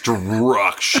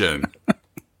destruction.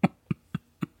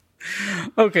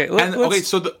 Okay.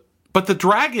 But the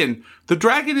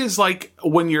dragon is like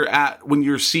when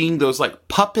you're seeing those like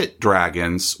puppet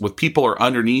dragons with people are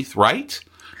underneath, right?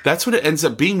 That's what it ends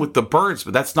up being with the birds,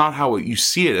 but that's not how you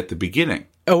see it at the beginning.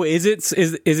 Oh, is it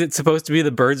supposed to be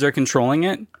the birds are controlling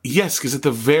it? Yes, because at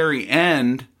the very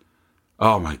end,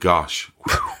 oh my gosh,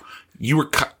 you were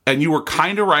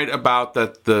kind of right about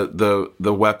that.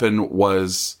 The weapon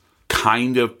was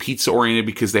kind of pizza oriented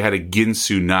because they had a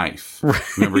Ginsu knife.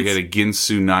 Right. Remember, he had a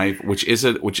Ginsu knife, which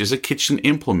is a kitchen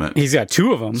implement. He's got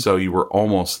two of them, so you were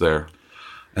almost there.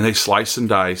 And they slice and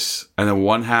dice, and then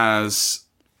one has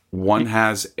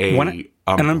an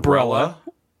umbrella,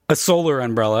 a solar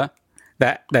umbrella.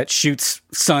 That shoots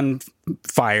sunlight,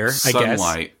 I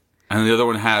guess. And the other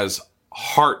one has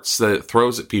hearts that it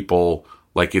throws at people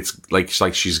like it's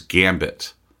like she's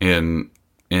Gambit in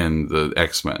the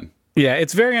X-Men. Yeah,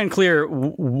 it's very unclear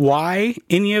why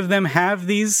any of them have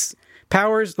these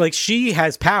powers. Like, she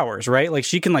has powers, right? Like,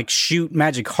 she can like shoot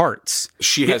magic hearts.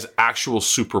 She has actual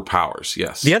superpowers,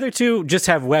 yes. The other two just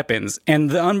have weapons, and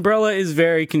the umbrella is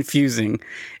very confusing.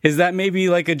 Is that maybe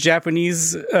like a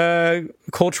Japanese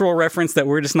cultural reference that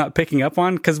we're just not picking up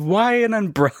on? Because why an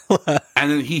umbrella?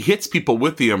 And then he hits people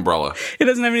with the umbrella. It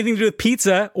doesn't have anything to do with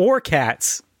pizza or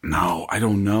cats. No, I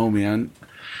don't know, man.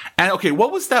 And okay,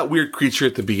 what was that weird creature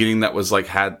at the beginning that was like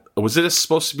was it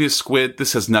supposed to be a squid?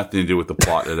 This has nothing to do with the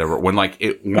plot ever. When like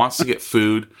it wants to get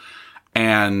food,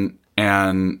 and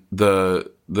the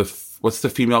what's the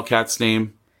female cat's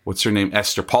name? What's her name?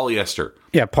 Esther. Polyester.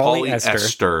 Yeah,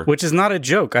 Polyester. Which is not a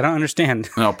joke. I don't understand.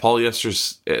 No,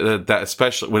 Polyester's that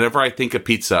especially whenever I think of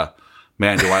pizza,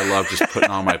 man, do I love just putting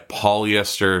on my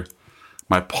polyester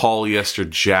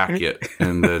jacket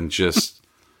and then just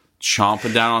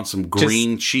chomping down on some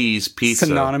green cheese pizza.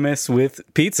 Synonymous with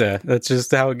pizza. That's just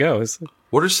how it goes.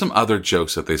 What are some other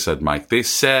jokes that they said, Mike? They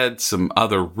said some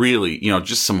other really,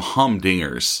 just some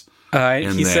humdingers.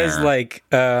 He says like,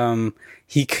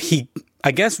 he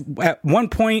I guess at one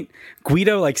point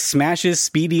Guido like smashes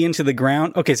Speedy into the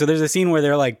ground. Okay, so there's a scene where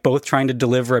they're like both trying to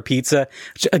deliver a pizza,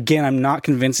 which again I'm not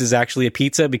convinced is actually a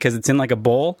pizza because it's in like a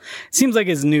bowl. It seems like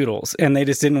it's noodles, and they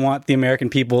just didn't want the American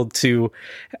people to.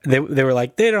 They were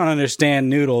like, they don't understand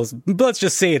noodles. But let's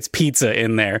just say it's pizza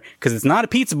in there because it's not a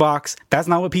pizza box. That's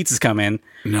not what pizzas come in.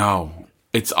 No,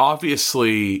 it's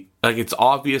obviously like it's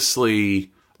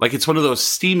one of those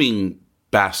steaming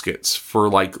baskets for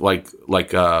like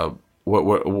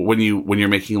when you're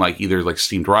making like either like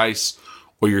steamed rice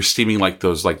or you're steaming like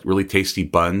those like really tasty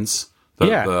buns,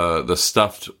 the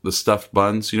stuffed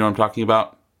buns. You know what I'm talking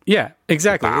about? Yeah,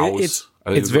 exactly.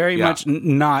 It's very much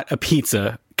not a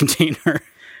pizza container.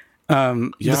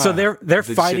 So they're They just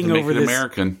had fighting to make over it this.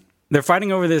 American. They're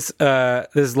fighting over this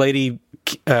this lady.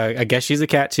 I guess she's a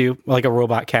cat too, like a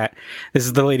robot cat. This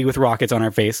is the lady with rockets on her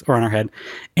face or on her head,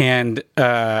 and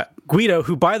Guido,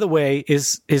 who by the way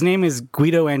his name is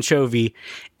Guido Anchovy,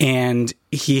 and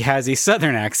he has a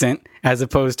Southern accent as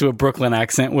opposed to a Brooklyn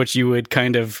accent, which you would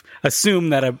kind of assume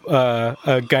that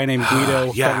a guy named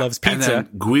Guido that loves pizza. And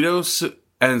then Guido's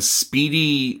and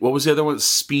Speedy. What was the other one?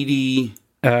 Speedy.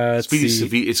 Speedy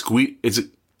Ceviche.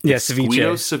 Ceviche.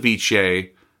 Guido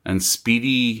Ceviche and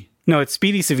Speedy. No, it's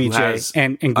Speedy Ceviche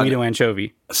and Guido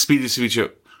Anchovy. Speedy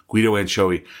Ceviche, Guido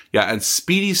Anchovy. Yeah, and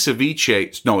Speedy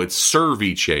Ceviche. No, it's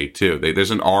Cerviche too. There's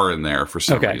an R in there for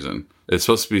some reason. It's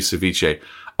supposed to be Ceviche.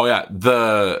 Oh yeah,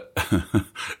 the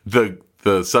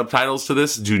the subtitles to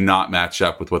this do not match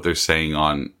up with what they're saying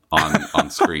on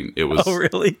screen. It was. Oh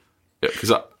really?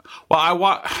 Because I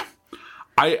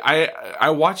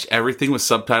watch everything with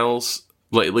subtitles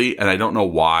lately, and I don't know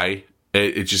why.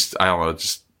 It just I don't know.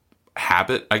 Just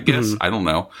habit, I guess. I don't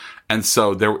know. And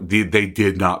so they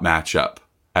did not match up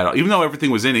at all, even though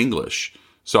everything was in English.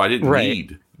 So I didn't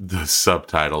need the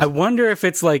subtitles. I wonder if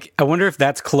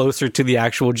that's closer to the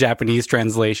actual Japanese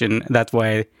translation. That's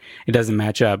why it doesn't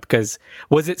match up. Because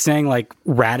was it saying like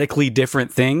radically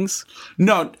different things?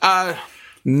 No,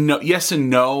 yes and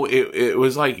no. It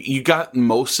was like you got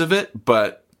most of it,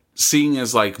 but seeing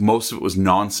as like most of it was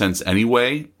nonsense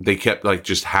anyway, they kept like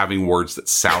just having words that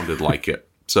sounded like it.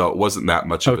 So it wasn't that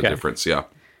much of a difference, yeah.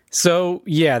 So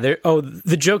yeah,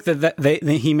 the joke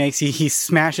that he makes, he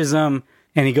smashes them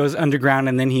and he goes underground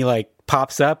and then he like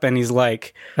pops up and he's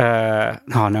like, oh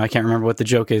no, I can't remember what the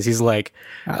joke is. He's like,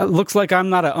 looks like I'm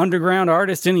not an underground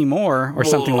artist anymore or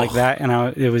something like that.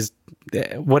 And it was,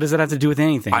 what does it have to do with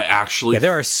anything? I actually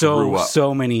there are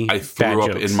so many. I threw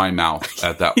up jokes in my mouth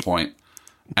at that point.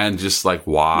 And just like,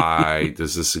 why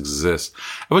does this exist?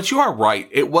 But you are right.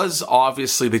 It was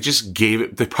obviously, they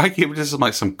probably gave it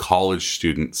to some college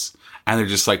students. And they're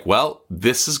just like, well,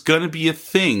 this is going to be a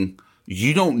thing.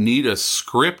 You don't need a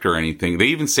script or anything. They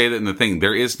even say that in the thing.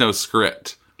 There is no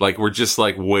script. Like, we're just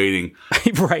like waiting.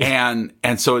 Right.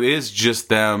 And so it is just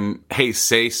them, hey,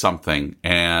 say something.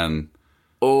 And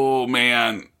oh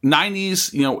man, 90s,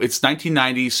 it's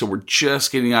 1990. So we're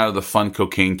just getting out of the fun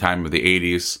cocaine time of the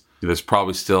 80s. There's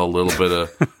probably still a little bit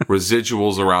of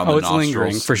residuals around the nostrils.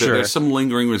 Lingering, for sure. There's some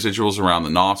lingering residuals around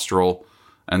the nostril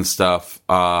and stuff.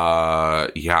 Yeah,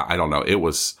 I don't know.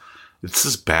 This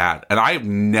is bad. And I have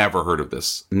never heard of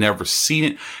this. Never seen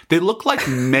it. They look like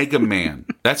Mega Man.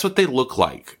 That's what they look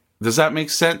like. Does that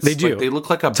make sense? They do. Like, they look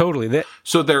like a... Totally.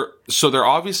 So they're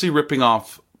obviously ripping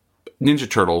off Ninja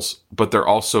Turtles, but they're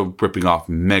also ripping off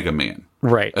Mega Man.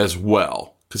 Right. As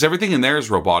well. Because everything in there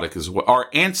is robotic as well.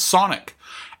 And Sonic.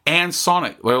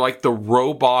 They're like the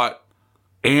robot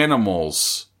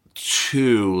animals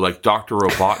too, like Dr.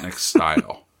 Robotnik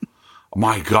style.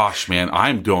 My gosh, man,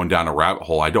 I'm going down a rabbit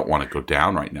hole I don't want to go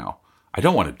down right now. I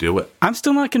don't want to do it. I'm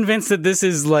still not convinced that this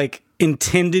is like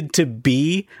intended to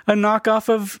be a knockoff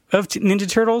of Ninja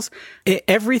Turtles.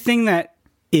 Everything that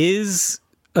is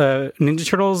Ninja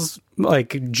Turtles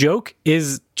like joke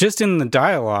is just in the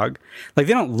dialogue. Like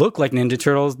they don't look like Ninja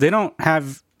Turtles. They're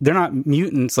not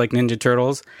mutants like Ninja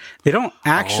Turtles. They don't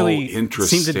actually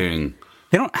interesting.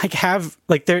 They don't have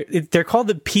like they're called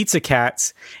the Pizza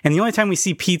Cats, and the only time we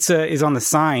see pizza is on the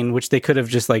sign, which they could have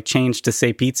just like changed to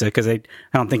say pizza because I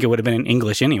don't think it would have been in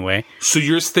English anyway. So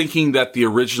you're thinking that the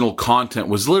original content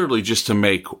was literally just to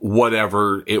make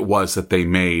whatever it was that they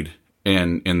made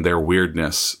in their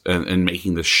weirdness and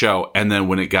making the show, and then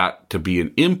when it got to be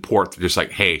an import, they're just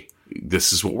like, hey,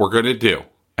 this is what we're going to do.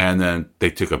 And then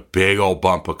they took a big old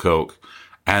bump of Coke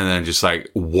and then just like,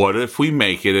 what if we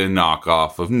make it a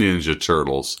knockoff of Ninja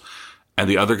Turtles? And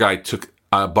the other guy took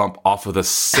a bump off of the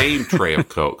same tray of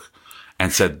Coke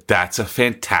and said, that's a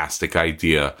fantastic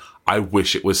idea. I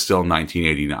wish it was still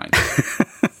 1989.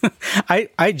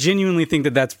 I genuinely think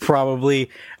that that's probably,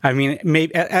 I mean,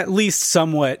 maybe at least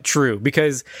somewhat true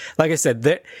because, like I said,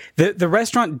 the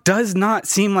restaurant does not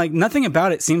seem like, nothing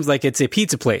about it seems like it's a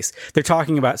pizza place. They're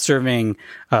talking about serving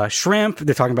shrimp.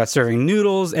 They're talking about serving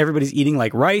noodles. Everybody's eating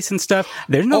like rice and stuff.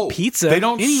 There's no pizza. They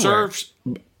don't anywhere. serve,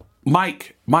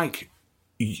 Mike,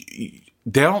 they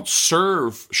don't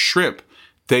serve shrimp.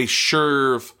 They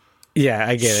serve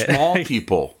I get small it.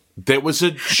 people. That was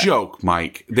a joke,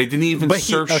 Mike. They didn't even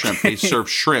serve shrimp. They serve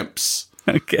shrimps.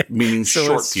 Okay. Meaning so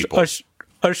short people.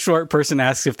 A short person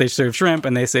asks if they serve shrimp,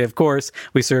 and they say, of course,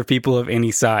 we serve people of any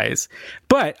size.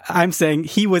 But I'm saying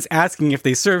he was asking if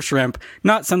they serve shrimp,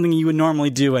 not something you would normally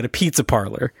do at a pizza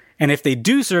parlor. And if they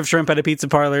do serve shrimp at a pizza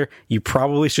parlor, you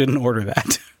probably shouldn't order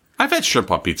that. I've had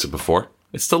shrimp on pizza before.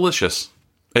 It's delicious.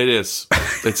 It is.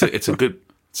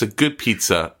 It's a good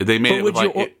pizza. They made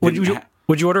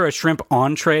Would you order a shrimp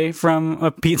entree from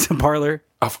a pizza parlor?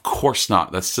 Of course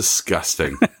not. That's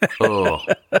disgusting. Oh,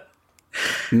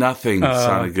 nothing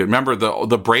sounded good. Remember,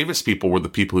 the bravest people were the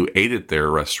people who ate at their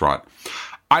restaurant.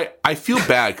 I feel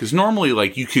bad because normally,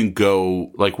 like, you can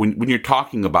go, like, when you're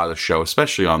talking about a show,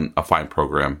 especially on a fine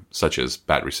program such as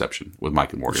Bad Reception with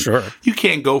Mike and Morgan, sure, you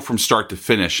can't go from start to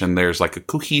finish, and there's like a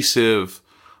cohesive,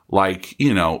 like,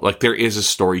 you know, like there is a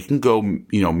story. You can go,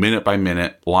 you know, minute by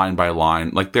minute, line by line.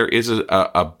 Like there is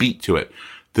a beat to it.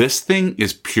 This thing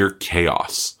is pure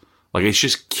chaos. Like it's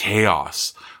just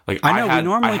chaos. Like I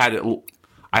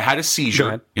had a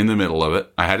seizure in the middle of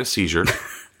it. I had a seizure.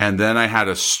 And then I had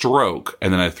a stroke,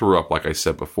 and then I threw up, like I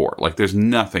said before. Like, there's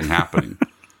nothing happening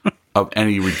of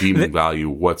any redeeming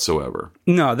value whatsoever.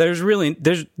 No, there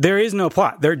is no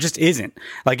plot. There just isn't.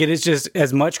 Like, it is just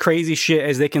as much crazy shit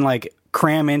as they can, like,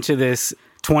 cram into this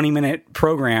 20-minute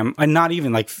program, and not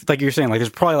even like you're saying, like there's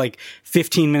probably like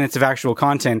 15 minutes of actual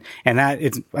content, and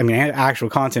actual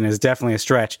content is definitely a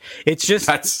stretch. It's just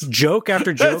joke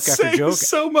after joke after joke.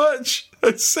 So much.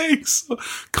 That's saying so.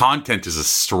 Content is a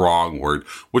strong word,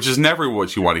 which is never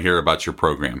what you want to hear about your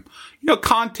program. You know,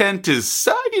 content is,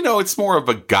 it's more of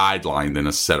a guideline than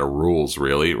a set of rules,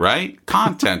 really, right?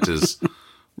 Content is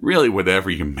really whatever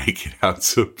you make it out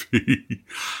to be.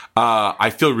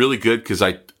 I feel really good because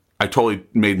I totally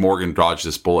made Morgan dodge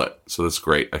this bullet. So that's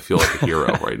great. I feel like a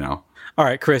hero right now. All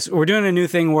right, Chris, we're doing a new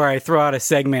thing where I throw out a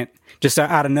segment just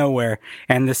out of nowhere.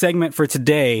 And the segment for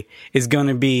today is going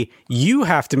to be, you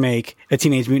have to make a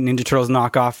Teenage Mutant Ninja Turtles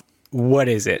knockoff. What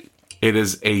is it? It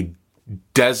is a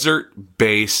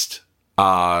desert-based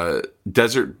TV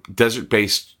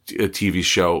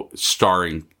show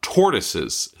starring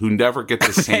tortoises who never get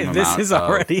the same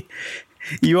amount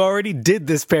You already did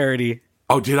this parody.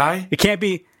 Oh, did I? It can't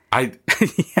be. I'm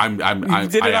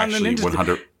actually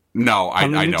 100. No, I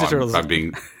know. I'm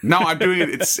being. No, I'm doing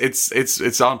it.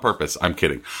 It's on purpose. I'm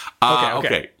kidding.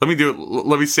 Okay.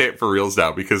 Let me say it for reals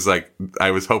now because like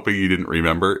I was hoping you didn't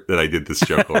remember that I did this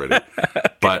joke already.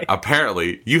 But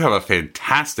apparently you have a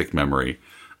fantastic memory.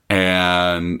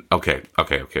 And okay.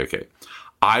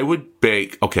 I would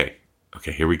bake. Okay.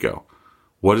 Here we go.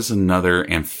 What is another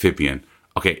amphibian?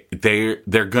 Okay,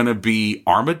 they're gonna be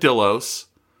armadillos.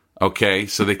 Okay,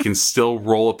 so they can still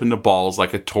roll up into balls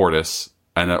like a tortoise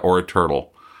or a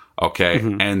turtle. Okay,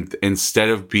 and instead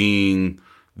of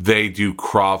they do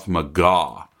Krav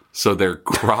Maga. So they're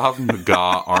Krav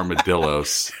Maga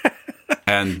armadillos,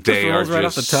 and they are right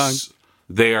off the tongue.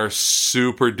 They are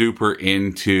super duper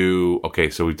into. Okay,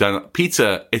 so we've done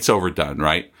pizza. It's overdone,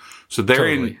 right? So they're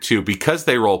into, because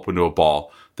they roll up into a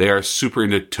ball. They are super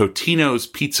into Totino's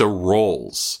pizza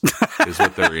rolls, is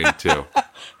what they're into.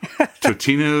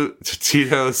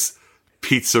 Totino's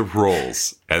pizza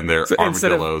rolls, and they're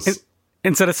armadillos.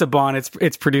 Instead of Saban,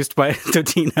 it's produced by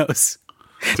Totino's.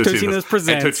 Totino's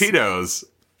presents. And Totino's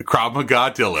Krav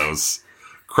Magadillos.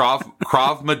 Krav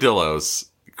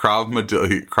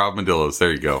Madillos.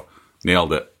 There you go.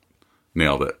 Nailed it.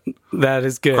 That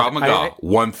is good. Krav Maga.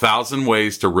 1,000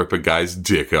 ways to rip a guy's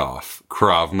dick off.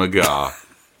 Krav Maga.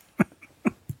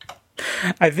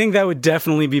 I think that would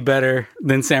definitely be better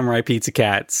than Samurai Pizza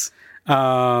Cats.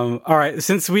 All right,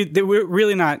 since we're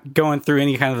really not going through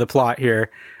any kind of the plot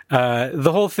here, the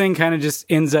whole thing kind of just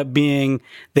ends up being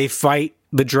they fight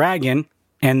the dragon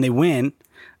and they win.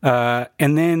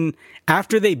 And then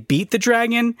after they beat the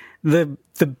dragon, the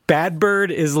bad bird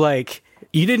is like,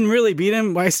 you didn't really beat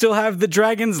him. I still have the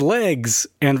dragon's legs.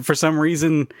 And for some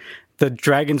reason, the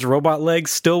dragon's robot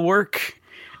legs still work.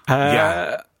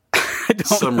 Yeah. I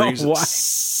don't know why.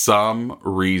 Some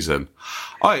reason.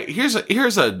 All right, here's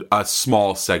a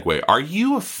small segue. Are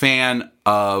you a fan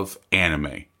of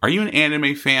anime? Are you an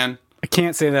anime fan? I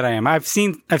can't say that I am. I've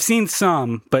seen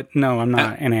some, but no, I'm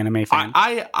not an anime fan.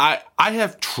 I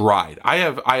have tried. I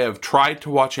have tried to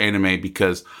watch anime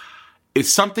because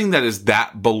it's something that is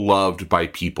that beloved by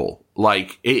people.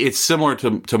 Like it's similar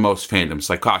to most fandoms.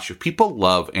 Like, gosh, if people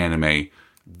love anime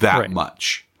that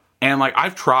much. And, like,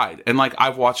 I've tried. And, like,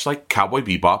 I've watched, like, Cowboy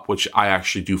Bebop, which I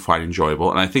actually do find enjoyable.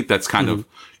 And I think that's kind of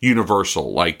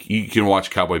universal. Like, you can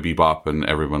watch Cowboy Bebop and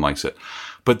everyone likes it.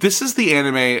 But this is the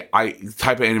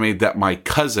type of anime that my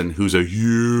cousin, who's a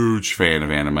huge fan of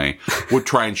anime, would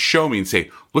try and show me and say,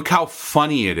 look how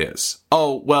funny it is.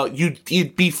 Oh, well,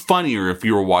 you'd be funnier if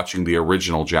you were watching the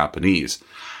original Japanese.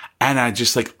 And I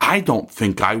just, like, I don't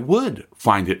think I would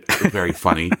find it very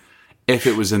funny. If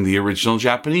it was in the original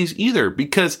Japanese either,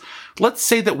 because let's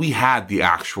say that we had the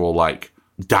actual like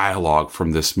dialogue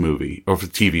from this movie or the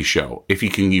TV show, if you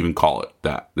can even call it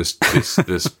that, this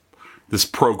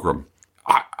program.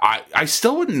 I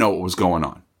still wouldn't know what was going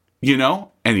on, you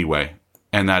know? Anyway,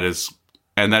 and that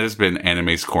has been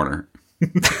Anime's Corner.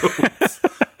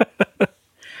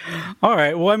 All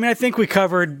right. Well, I mean, I think we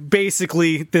covered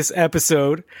basically this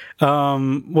episode.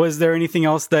 Was there anything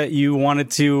else that you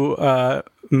wanted to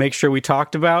make sure we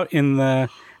talked about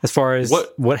as far as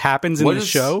what happens in the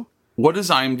show? What does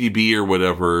IMDb or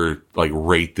whatever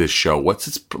rate this show? What's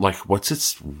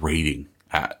its rating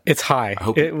at? It's high.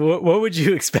 What would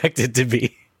you expect it to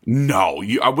be? No,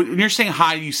 when you're saying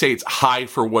high, you say it's high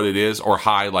for what it is, or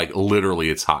high literally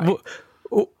it's high.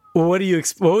 What would you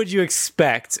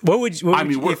expect?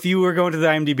 If you were going to the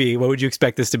IMDb, what would you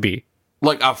expect this to be?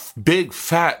 Like a big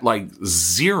fat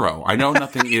 0. I know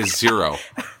nothing is 0.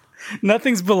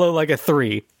 Nothing's below a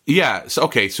 3. Yeah. So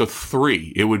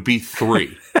 3. It would be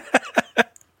 3.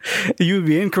 You would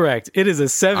be incorrect. It is a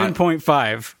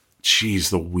 7.5.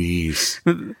 Jeez Louise.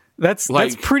 That's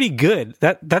pretty good.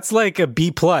 That's like a B+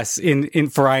 in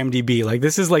for IMDb.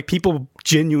 This is people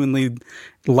genuinely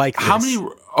like this.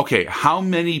 How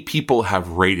many people have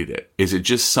rated it? Is it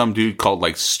just some dude called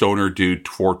Stoner Dude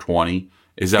 420?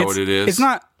 Is that what it is?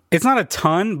 It's not a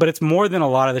ton, but it's more than a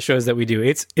lot of the shows that we do.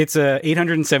 It's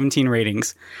 817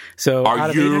 ratings. So out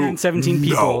of 817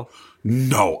 people,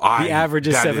 the average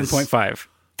is 7.5.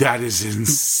 That is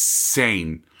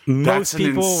insane. Most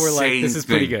people were like, "This is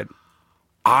pretty good."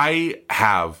 I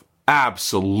have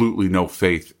absolutely no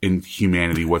faith in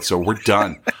humanity whatsoever. We're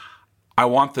done. I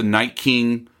want the Night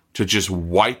King to just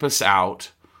wipe us out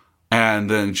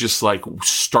and then just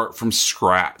start from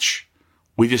scratch.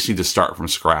 We just need to start from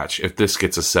scratch. If this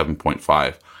gets a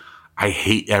 7.5, I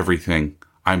hate everything.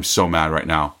 I'm so mad right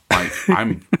now.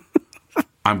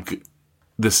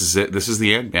 This is it. This is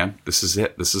the end, man. This is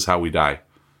it. This is how we die.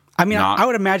 I mean, I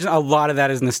would imagine a lot of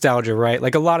that is nostalgia, right?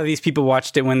 A lot of these people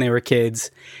watched it when they were kids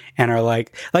and are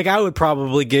like I would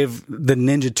probably give the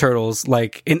Ninja Turtles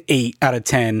an 8 out of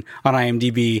 10 on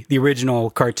IMDb, the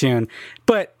original cartoon.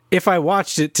 But if I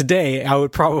watched it today, I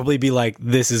would probably be like,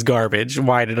 this is garbage.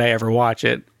 Why did I ever watch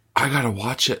it? I gotta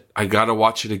watch it. I gotta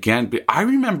watch it again. But I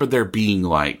remember there being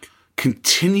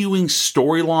continuing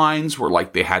storylines where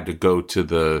they had to go to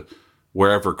the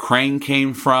wherever Krang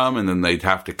came from, and then they'd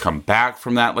have to come back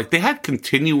from that. They had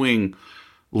continuing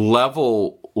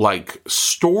level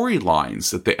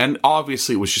storylines and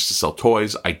obviously it was just to sell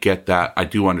toys. I get that. I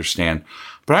do understand.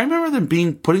 But I remember them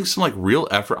putting some real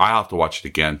effort. I'll have to watch it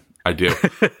again. I do.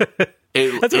 That's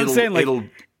what I'm saying.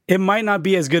 It might not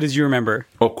be as good as you remember.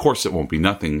 Of course it won't be.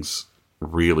 Nothing's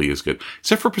really as good.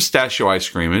 Except for pistachio ice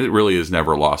cream. It really has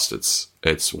never lost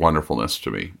its wonderfulness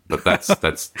to me. But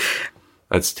that's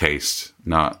taste.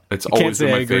 It's always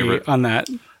been my favorite. On that.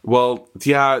 Well,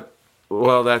 yeah.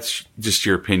 Well, that's just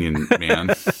your opinion,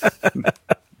 man.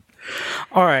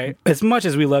 All right. As much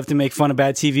as we love to make fun of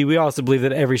bad TV, we also believe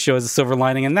that every show is a silver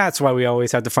lining, and that's why we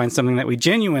always have to find something that we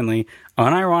genuinely,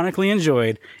 unironically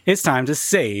enjoyed. It's time to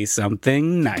say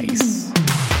something nice.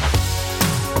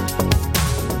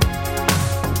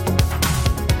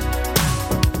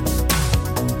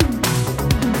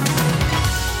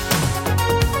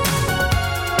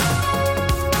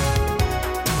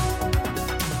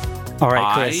 All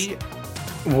right, Chris.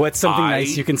 What's something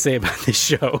nice you can say about this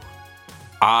show?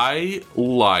 I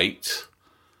liked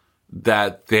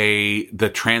that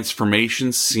the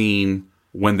transformation scene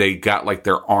when they got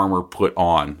their armor put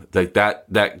on, that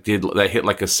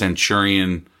hit a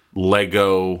Centurion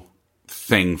Lego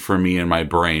thing for me in my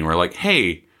brain. Where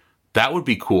hey, that would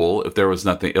be cool if there was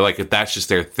nothing if that's just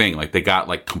their thing. They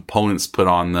got components put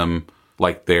on them,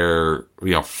 they're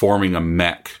forming a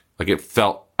mech. It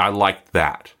felt, I liked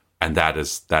that. And that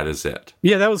is it.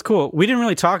 Yeah, that was cool. We didn't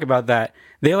really talk about that.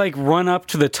 They run up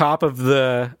to the top of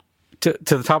the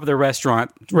to the top of the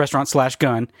restaurant /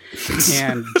 gun,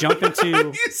 and jump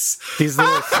into these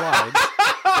little slides.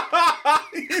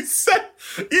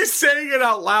 You saying it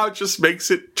out loud just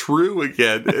makes it true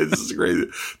again. This is crazy.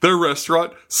 Their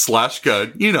restaurant /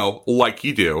 gun, like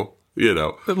you do,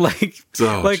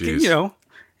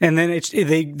 and then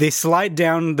they slide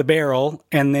down the barrel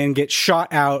and then get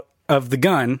shot out of the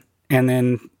gun. And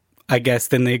then I guess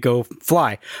then they go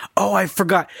fly. Oh, I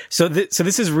forgot. So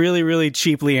this is really, really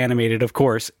cheaply animated, of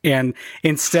course. And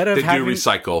instead of they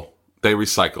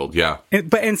recycled, yeah.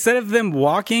 But instead of them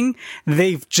walking,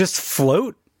 they just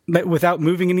float without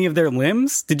moving any of their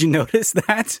limbs. Did you notice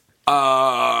that?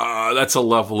 That's a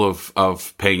level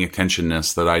of paying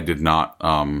attentionness that I did not.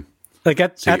 At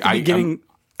the beginning.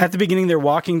 at the beginning they're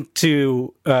walking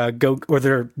to go, or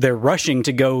they're rushing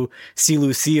to go see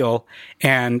Lucille,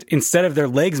 and instead of their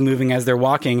legs moving as they're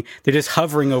walking, they're just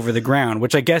hovering over the ground,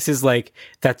 which I guess is like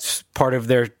that's part of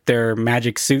their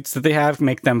magic suits that they have,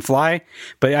 make them fly.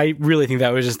 But I really think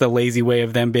that was just a lazy way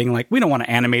of them being like, we don't want to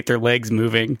animate their legs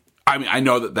moving. I mean, I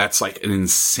know that that's like an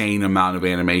insane amount of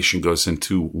animation goes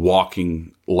into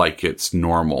walking like it's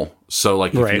normal. So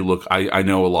like if you look, I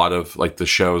know a lot of like the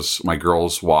shows my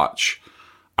girls watch,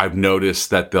 I've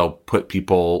noticed that they'll put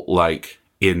people like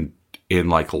in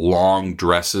like long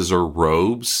dresses or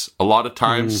robes a lot of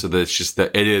times. So that it's just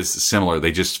that it is similar.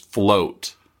 They just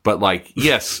float. But like,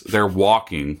 yes, they're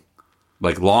walking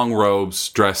like long robes,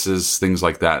 dresses, things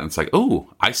like that. And it's like, oh,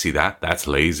 I see that. That's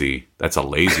lazy. That's a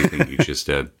lazy thing you just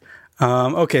did.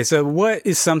 Okay, so what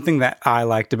is something that I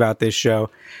liked about this show?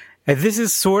 This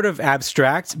is sort of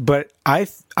abstract, but I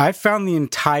found the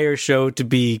entire show to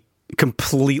be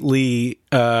completely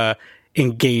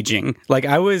engaging. Like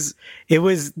it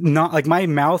was not like my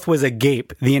mouth was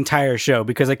agape the entire show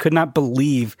because I could not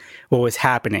believe what was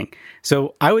happening.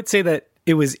 So I would say that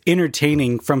it was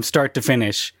entertaining from start to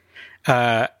finish,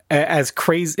 as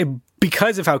crazy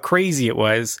because of how crazy it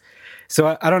was.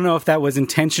 So I don't know if that was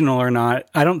intentional or not.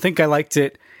 I don't think I liked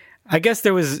it. I guess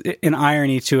there was an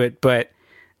irony to it, but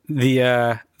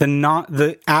the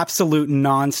absolute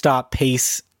nonstop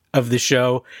pace of the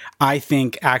show, I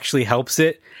think actually helps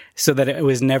it so that it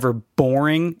was never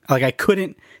boring. Like I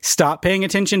couldn't stop paying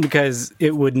attention because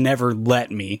it would never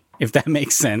let me, if that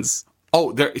makes sense.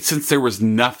 Oh, since there was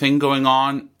nothing going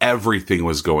on, everything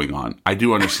was going on. I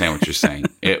do understand what you're saying.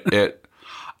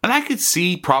 And I could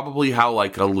see probably how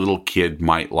like a little kid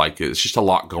might like it. It's just a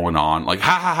lot going on. Like,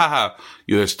 ha ha ha ha.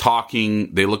 There's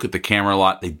talking. They look at the camera a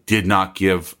lot. They did not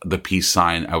give the peace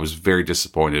sign. I was very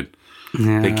disappointed.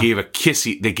 Yeah. They gave a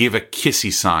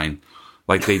kissy sign.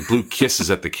 Like they blew kisses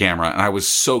at the camera. And I was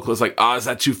so close. Like, is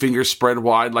that two fingers spread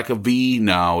wide like a V?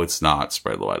 No, it's not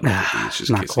spread wide like a V. It's just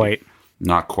not kissing. Quite.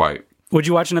 Not quite. Would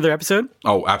you watch another episode?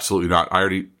 Oh, absolutely not.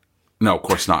 No, of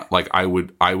course not. Like I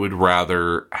would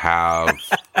rather have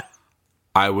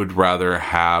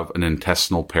an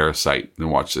intestinal parasite than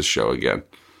watch this show again.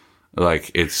 Like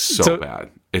it's so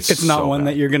bad. It's not so one bad.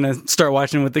 that you're gonna start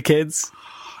watching with the kids.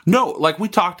 No, like we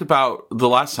talked about the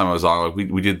last time I was on.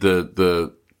 Like we did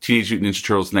the Teenage Mutant Ninja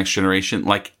Turtles Next Generation.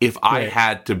 Like if I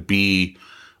had to be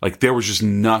like, there was just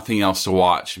nothing else to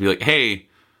watch. Be like, hey.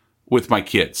 With my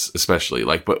kids, especially,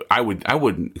 like, but I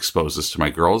wouldn't expose this to my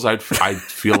girls. I'd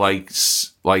feel like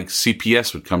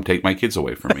CPS would come take my kids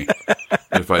away from me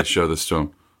if I show this to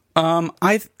them.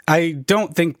 I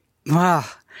don't think.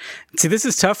 See, this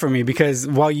is tough for me because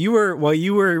while you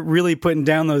were really putting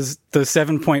down those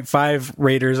 7.5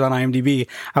 raters on IMDb,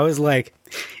 I was like,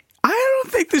 I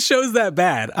don't think the show's that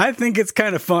bad. I think it's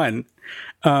kind of fun.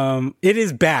 It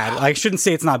is bad. I shouldn't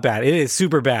say it's not bad. It is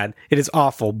super bad. It is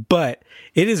awful, but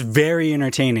it is very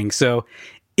entertaining. So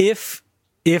if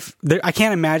there, I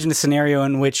can't imagine a scenario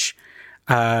in which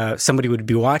somebody would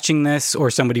be watching this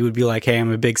or somebody would be like, hey, I'm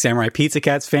a big Samurai Pizza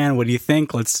Cats fan. What do you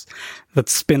think? Let's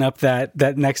spin up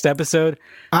that next episode.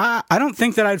 I don't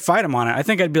think that I'd fight them on it. I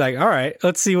think I'd be like, all right,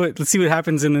 let's see what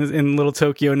happens in Little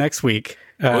Tokyo next week.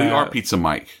 Well, you are Pizza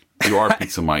Mike. You are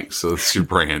Pizza Mike, so it's your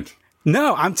brand.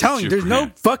 No, I'm telling you, there's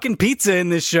no fucking pizza in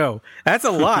this show. That's a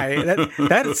lie.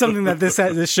 That's something that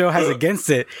this show has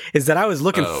against it, is that I was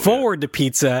looking forward to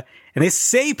pizza, and they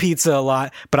say pizza a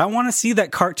lot, but I want to see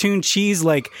that cartoon cheese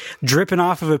like dripping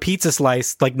off of a pizza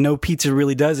slice like no pizza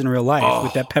really does in real life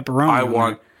with that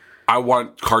pepperoni. I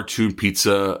want cartoon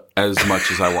pizza as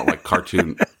much as I want like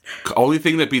cartoon. Only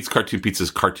thing that beats cartoon pizza is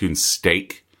cartoon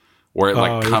steak, where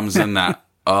it comes in that,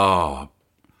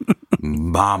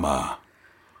 mama.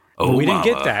 But we didn't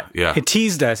get that. Yeah. It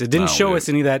teased us. It didn't show us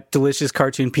any of that delicious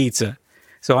cartoon pizza.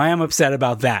 So I am upset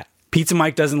about that. Pizza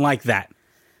Mike doesn't like that.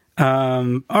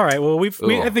 All right. Well,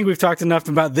 I think we've talked enough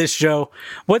about this show.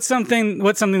 What's something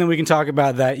that we can talk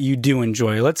about that you do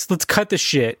enjoy? Let's cut the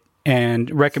shit and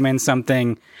recommend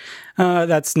something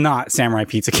that's not Samurai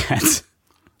Pizza Cats.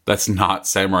 That's not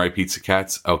Samurai Pizza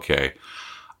Cats? Okay.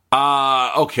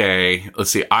 Okay.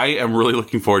 Let's see. I am really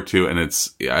looking forward to, and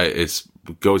it's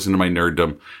goes into my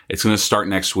nerddom. It's going to start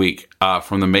next week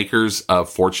from the makers of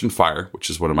Fortune Fire,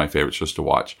 which is one of my favorite shows to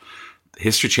watch.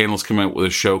 History Channel's coming out with a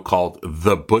show called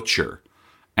The Butcher,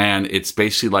 and it's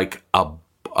basically like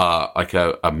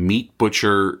a meat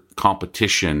butcher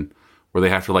competition where they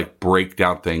have to like break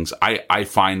down things. I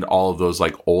find all of those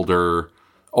like older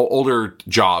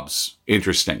jobs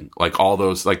interesting. Like all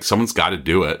those, like someone's got to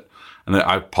do it. And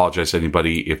I apologize to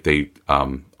anybody if they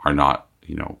are not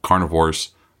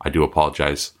carnivores. I do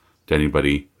apologize to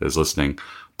anybody that's listening.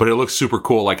 but it looks super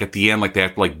cool. Like at the end, like they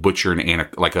have to like butcher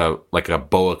like a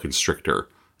boa constrictor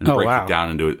and break it down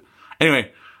and do it.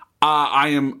 Anyway, I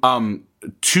am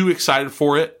too excited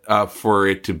for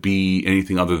it to be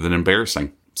anything other than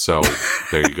embarrassing. So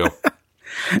there you go.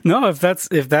 No, if that's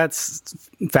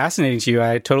fascinating to you,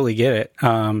 I totally get it.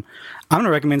 I'm going to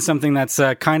recommend something that's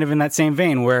kind of in that same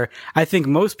vein, where I think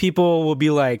most people will be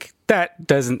like, that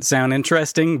doesn't sound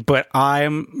interesting, but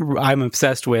I'm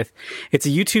obsessed with. It's a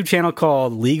YouTube channel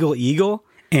called Legal Eagle.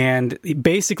 And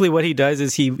basically what he does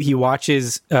is he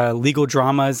watches legal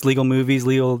dramas, legal movies,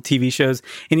 legal TV shows,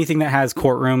 anything that has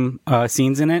courtroom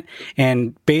scenes in it,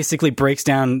 and basically breaks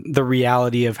down the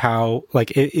reality of how,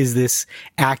 like, is this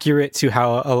accurate to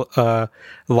how a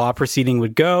law proceeding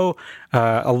would go?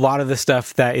 A lot of the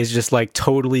stuff that is just like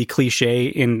totally cliche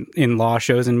in law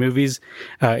shows and movies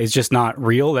is just not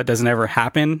real. That doesn't ever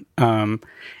happen. And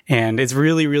it's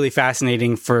really, really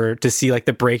fascinating to see like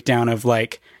the breakdown of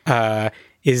like,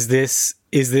 is this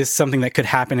something that could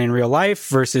happen in real life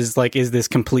versus like, is this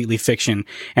completely fiction?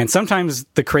 And sometimes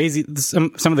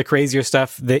some of the crazier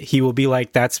stuff that he will be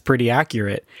like, that's pretty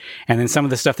accurate. And then some of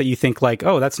the stuff that you think like,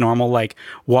 oh, that's normal, like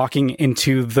walking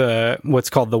into what's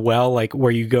called the well, like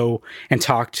where you go and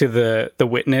talk to the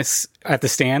witness at the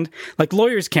stand. Like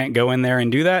lawyers can't go in there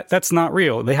and do that. That's not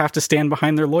real. They have to stand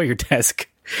behind their lawyer desk.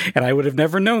 And I would have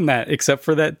never known that except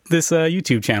for this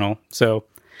YouTube channel. So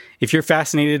if you're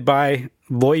fascinated by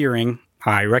lawyering,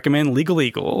 I recommend Legal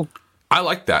Eagle. I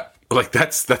like that. Like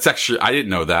that's actually, I didn't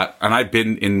know that. And I've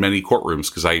been in many courtrooms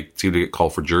because I seem to get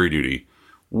called for jury duty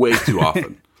way too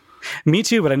often. Me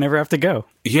too, but I never have to go.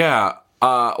 Yeah.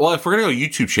 Well, if we're going to go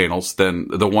YouTube channels, then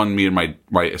the one me and my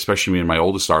especially me and my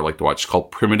oldest are like to watch is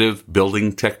called Primitive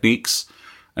Building Techniques.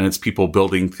 And it's people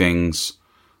building things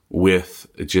with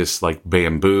just like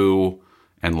bamboo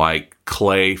and like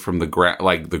clay from the ground,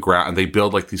 and they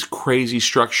build like these crazy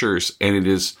structures, and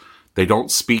they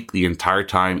don't speak the entire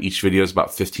time. Each video is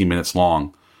about 15 minutes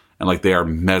long, and like they are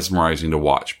mesmerizing to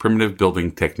watch. Primitive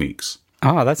Building Techniques.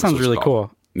 Oh, that sounds really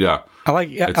cool. Yeah. I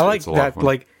like that,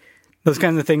 like those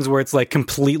kinds of things where it's like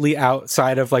completely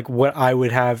outside of like what I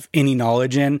would have any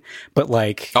knowledge in, but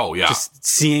like, oh yeah, just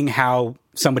seeing how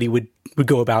somebody would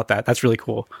go about that. That's really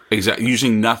cool. Exactly.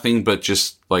 Using nothing but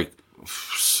just like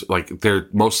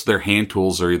most of their hand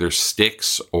tools are either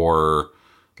sticks or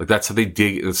like that's how they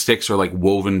dig. The sticks are like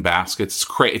woven baskets. It's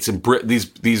crazy.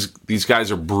 These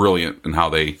guys are brilliant in how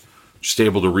they just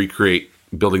able to recreate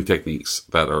building techniques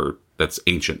that's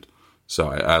ancient. So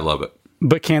I love it.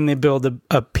 But can they build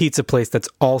a pizza place that's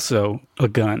also a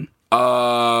gun?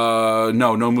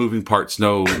 No moving parts,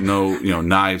 no,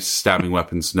 knives, stabbing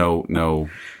weapons, no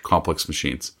complex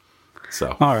machines.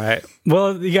 So, all right.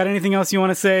 Well, you got anything else you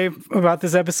want to say about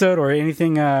this episode, or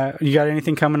anything? You got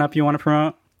anything coming up you want to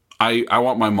promote? I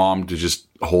want my mom to just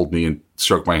hold me and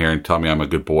stroke my hair and tell me I'm a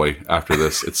good boy after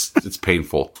this. It's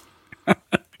painful.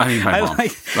 I need my mom.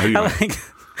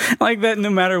 I like that. No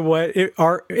matter what,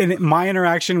 my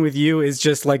interaction with you is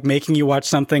just like making you watch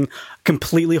something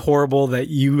completely horrible that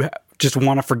you just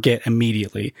want to forget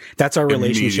immediately. That's our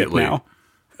relationship now.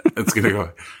 It's gonna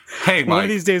go. Hey, Mike. One of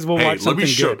these days we'll watch something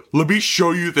good. Let me show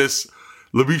you this.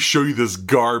 Let me show you this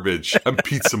garbage. I'm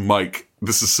Pizza Mike.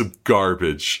 This is some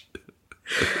garbage.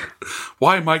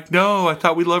 Why, Mike? No, I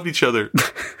thought we loved each other.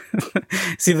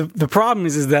 See, the problem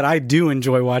is that I do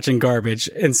enjoy watching garbage,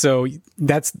 and so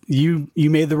that's you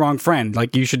made the wrong friend.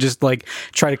 Like, you should just like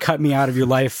try to cut me out of your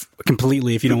life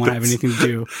completely if you don't want to have anything to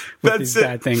do with these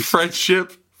bad things.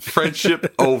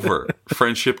 Friendship over.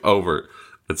 Friendship over.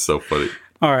 That's so funny.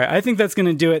 All right, I think that's going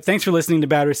to do it. Thanks for listening to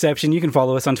Bad Reception. You can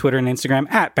follow us on Twitter and Instagram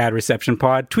at Bad Reception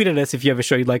Pod. Tweet at us if you have a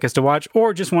show you'd like us to watch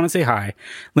or just want to say hi.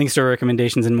 Links to our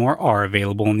recommendations and more are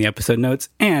available in the episode notes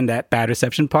and at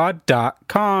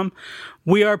badreceptionpod.com.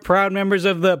 We are proud members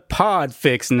of the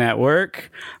Podfix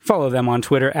Network. Follow them on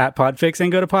Twitter at Podfix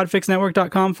and go to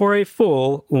podfixnetwork.com for a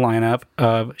full lineup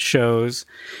of shows.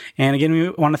 And again, we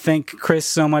want to thank Chris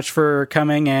so much for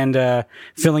coming and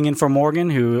filling in for Morgan,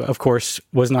 who, of course,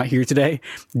 was not here today.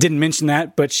 Didn't mention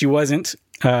that, but she wasn't.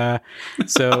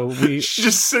 So we She's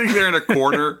just sitting there in a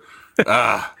corner.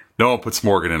 No one puts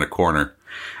Morgan in a corner.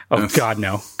 Oh, God,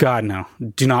 no. God, no.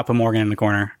 Do not put Morgan in the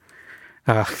corner.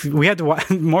 We had to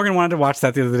Morgan wanted to watch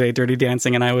that the other day, Dirty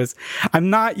Dancing, and I'm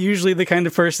not usually the kind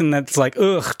of person that's like,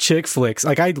 ugh, chick flicks.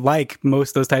 Like, I like most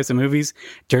of those types of movies.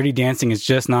 Dirty Dancing is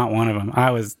just not one of them.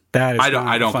 I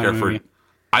don't care for it.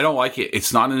 I don't like it.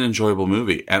 It's not an enjoyable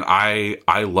movie, and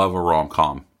I love a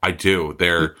rom-com. I do.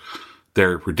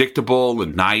 They're predictable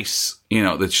and nice. You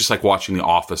know, it's just like watching The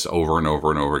Office over and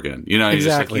over and over again. You know, you're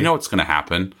just like, you know what's going to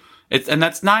happen. And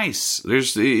that's nice. You're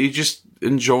just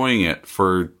enjoying it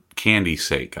for candy's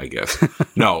sake, I guess.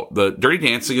 No, the Dirty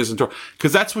Dancing isn't,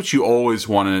 because that's what you always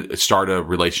want to start a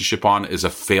relationship on, is a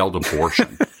failed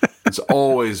abortion. It's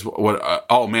always what,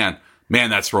 oh man,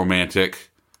 that's romantic.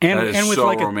 And, that is and with so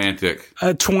like romantic.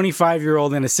 A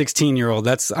 25-year-old and a 16-year-old.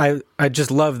 That's I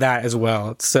just love that as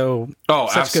well. It's so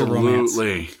such absolutely. Good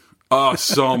romance. Oh,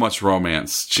 so much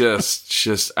romance.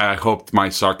 Just I hope my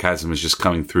sarcasm is just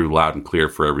coming through loud and clear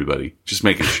for everybody. Just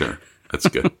making sure. That's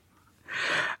good.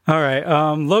 All right.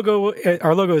 Our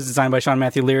logo is designed by Sean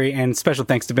Matthew Leary, and special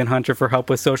thanks to Ben Hunter for help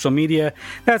with social media.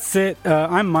 That's it.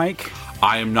 I'm Mike.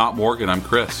 I am not Morgan. I'm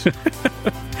Chris.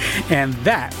 And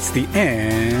that's the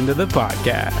end of the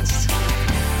podcast.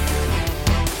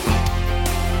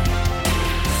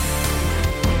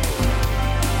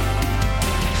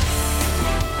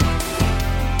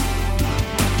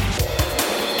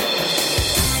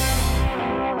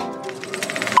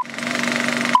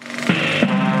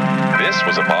 This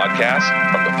was a podcast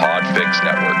from the Podfix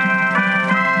Network.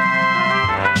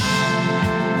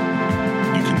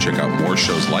 You can check out more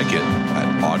shows like it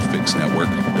at podfix.com.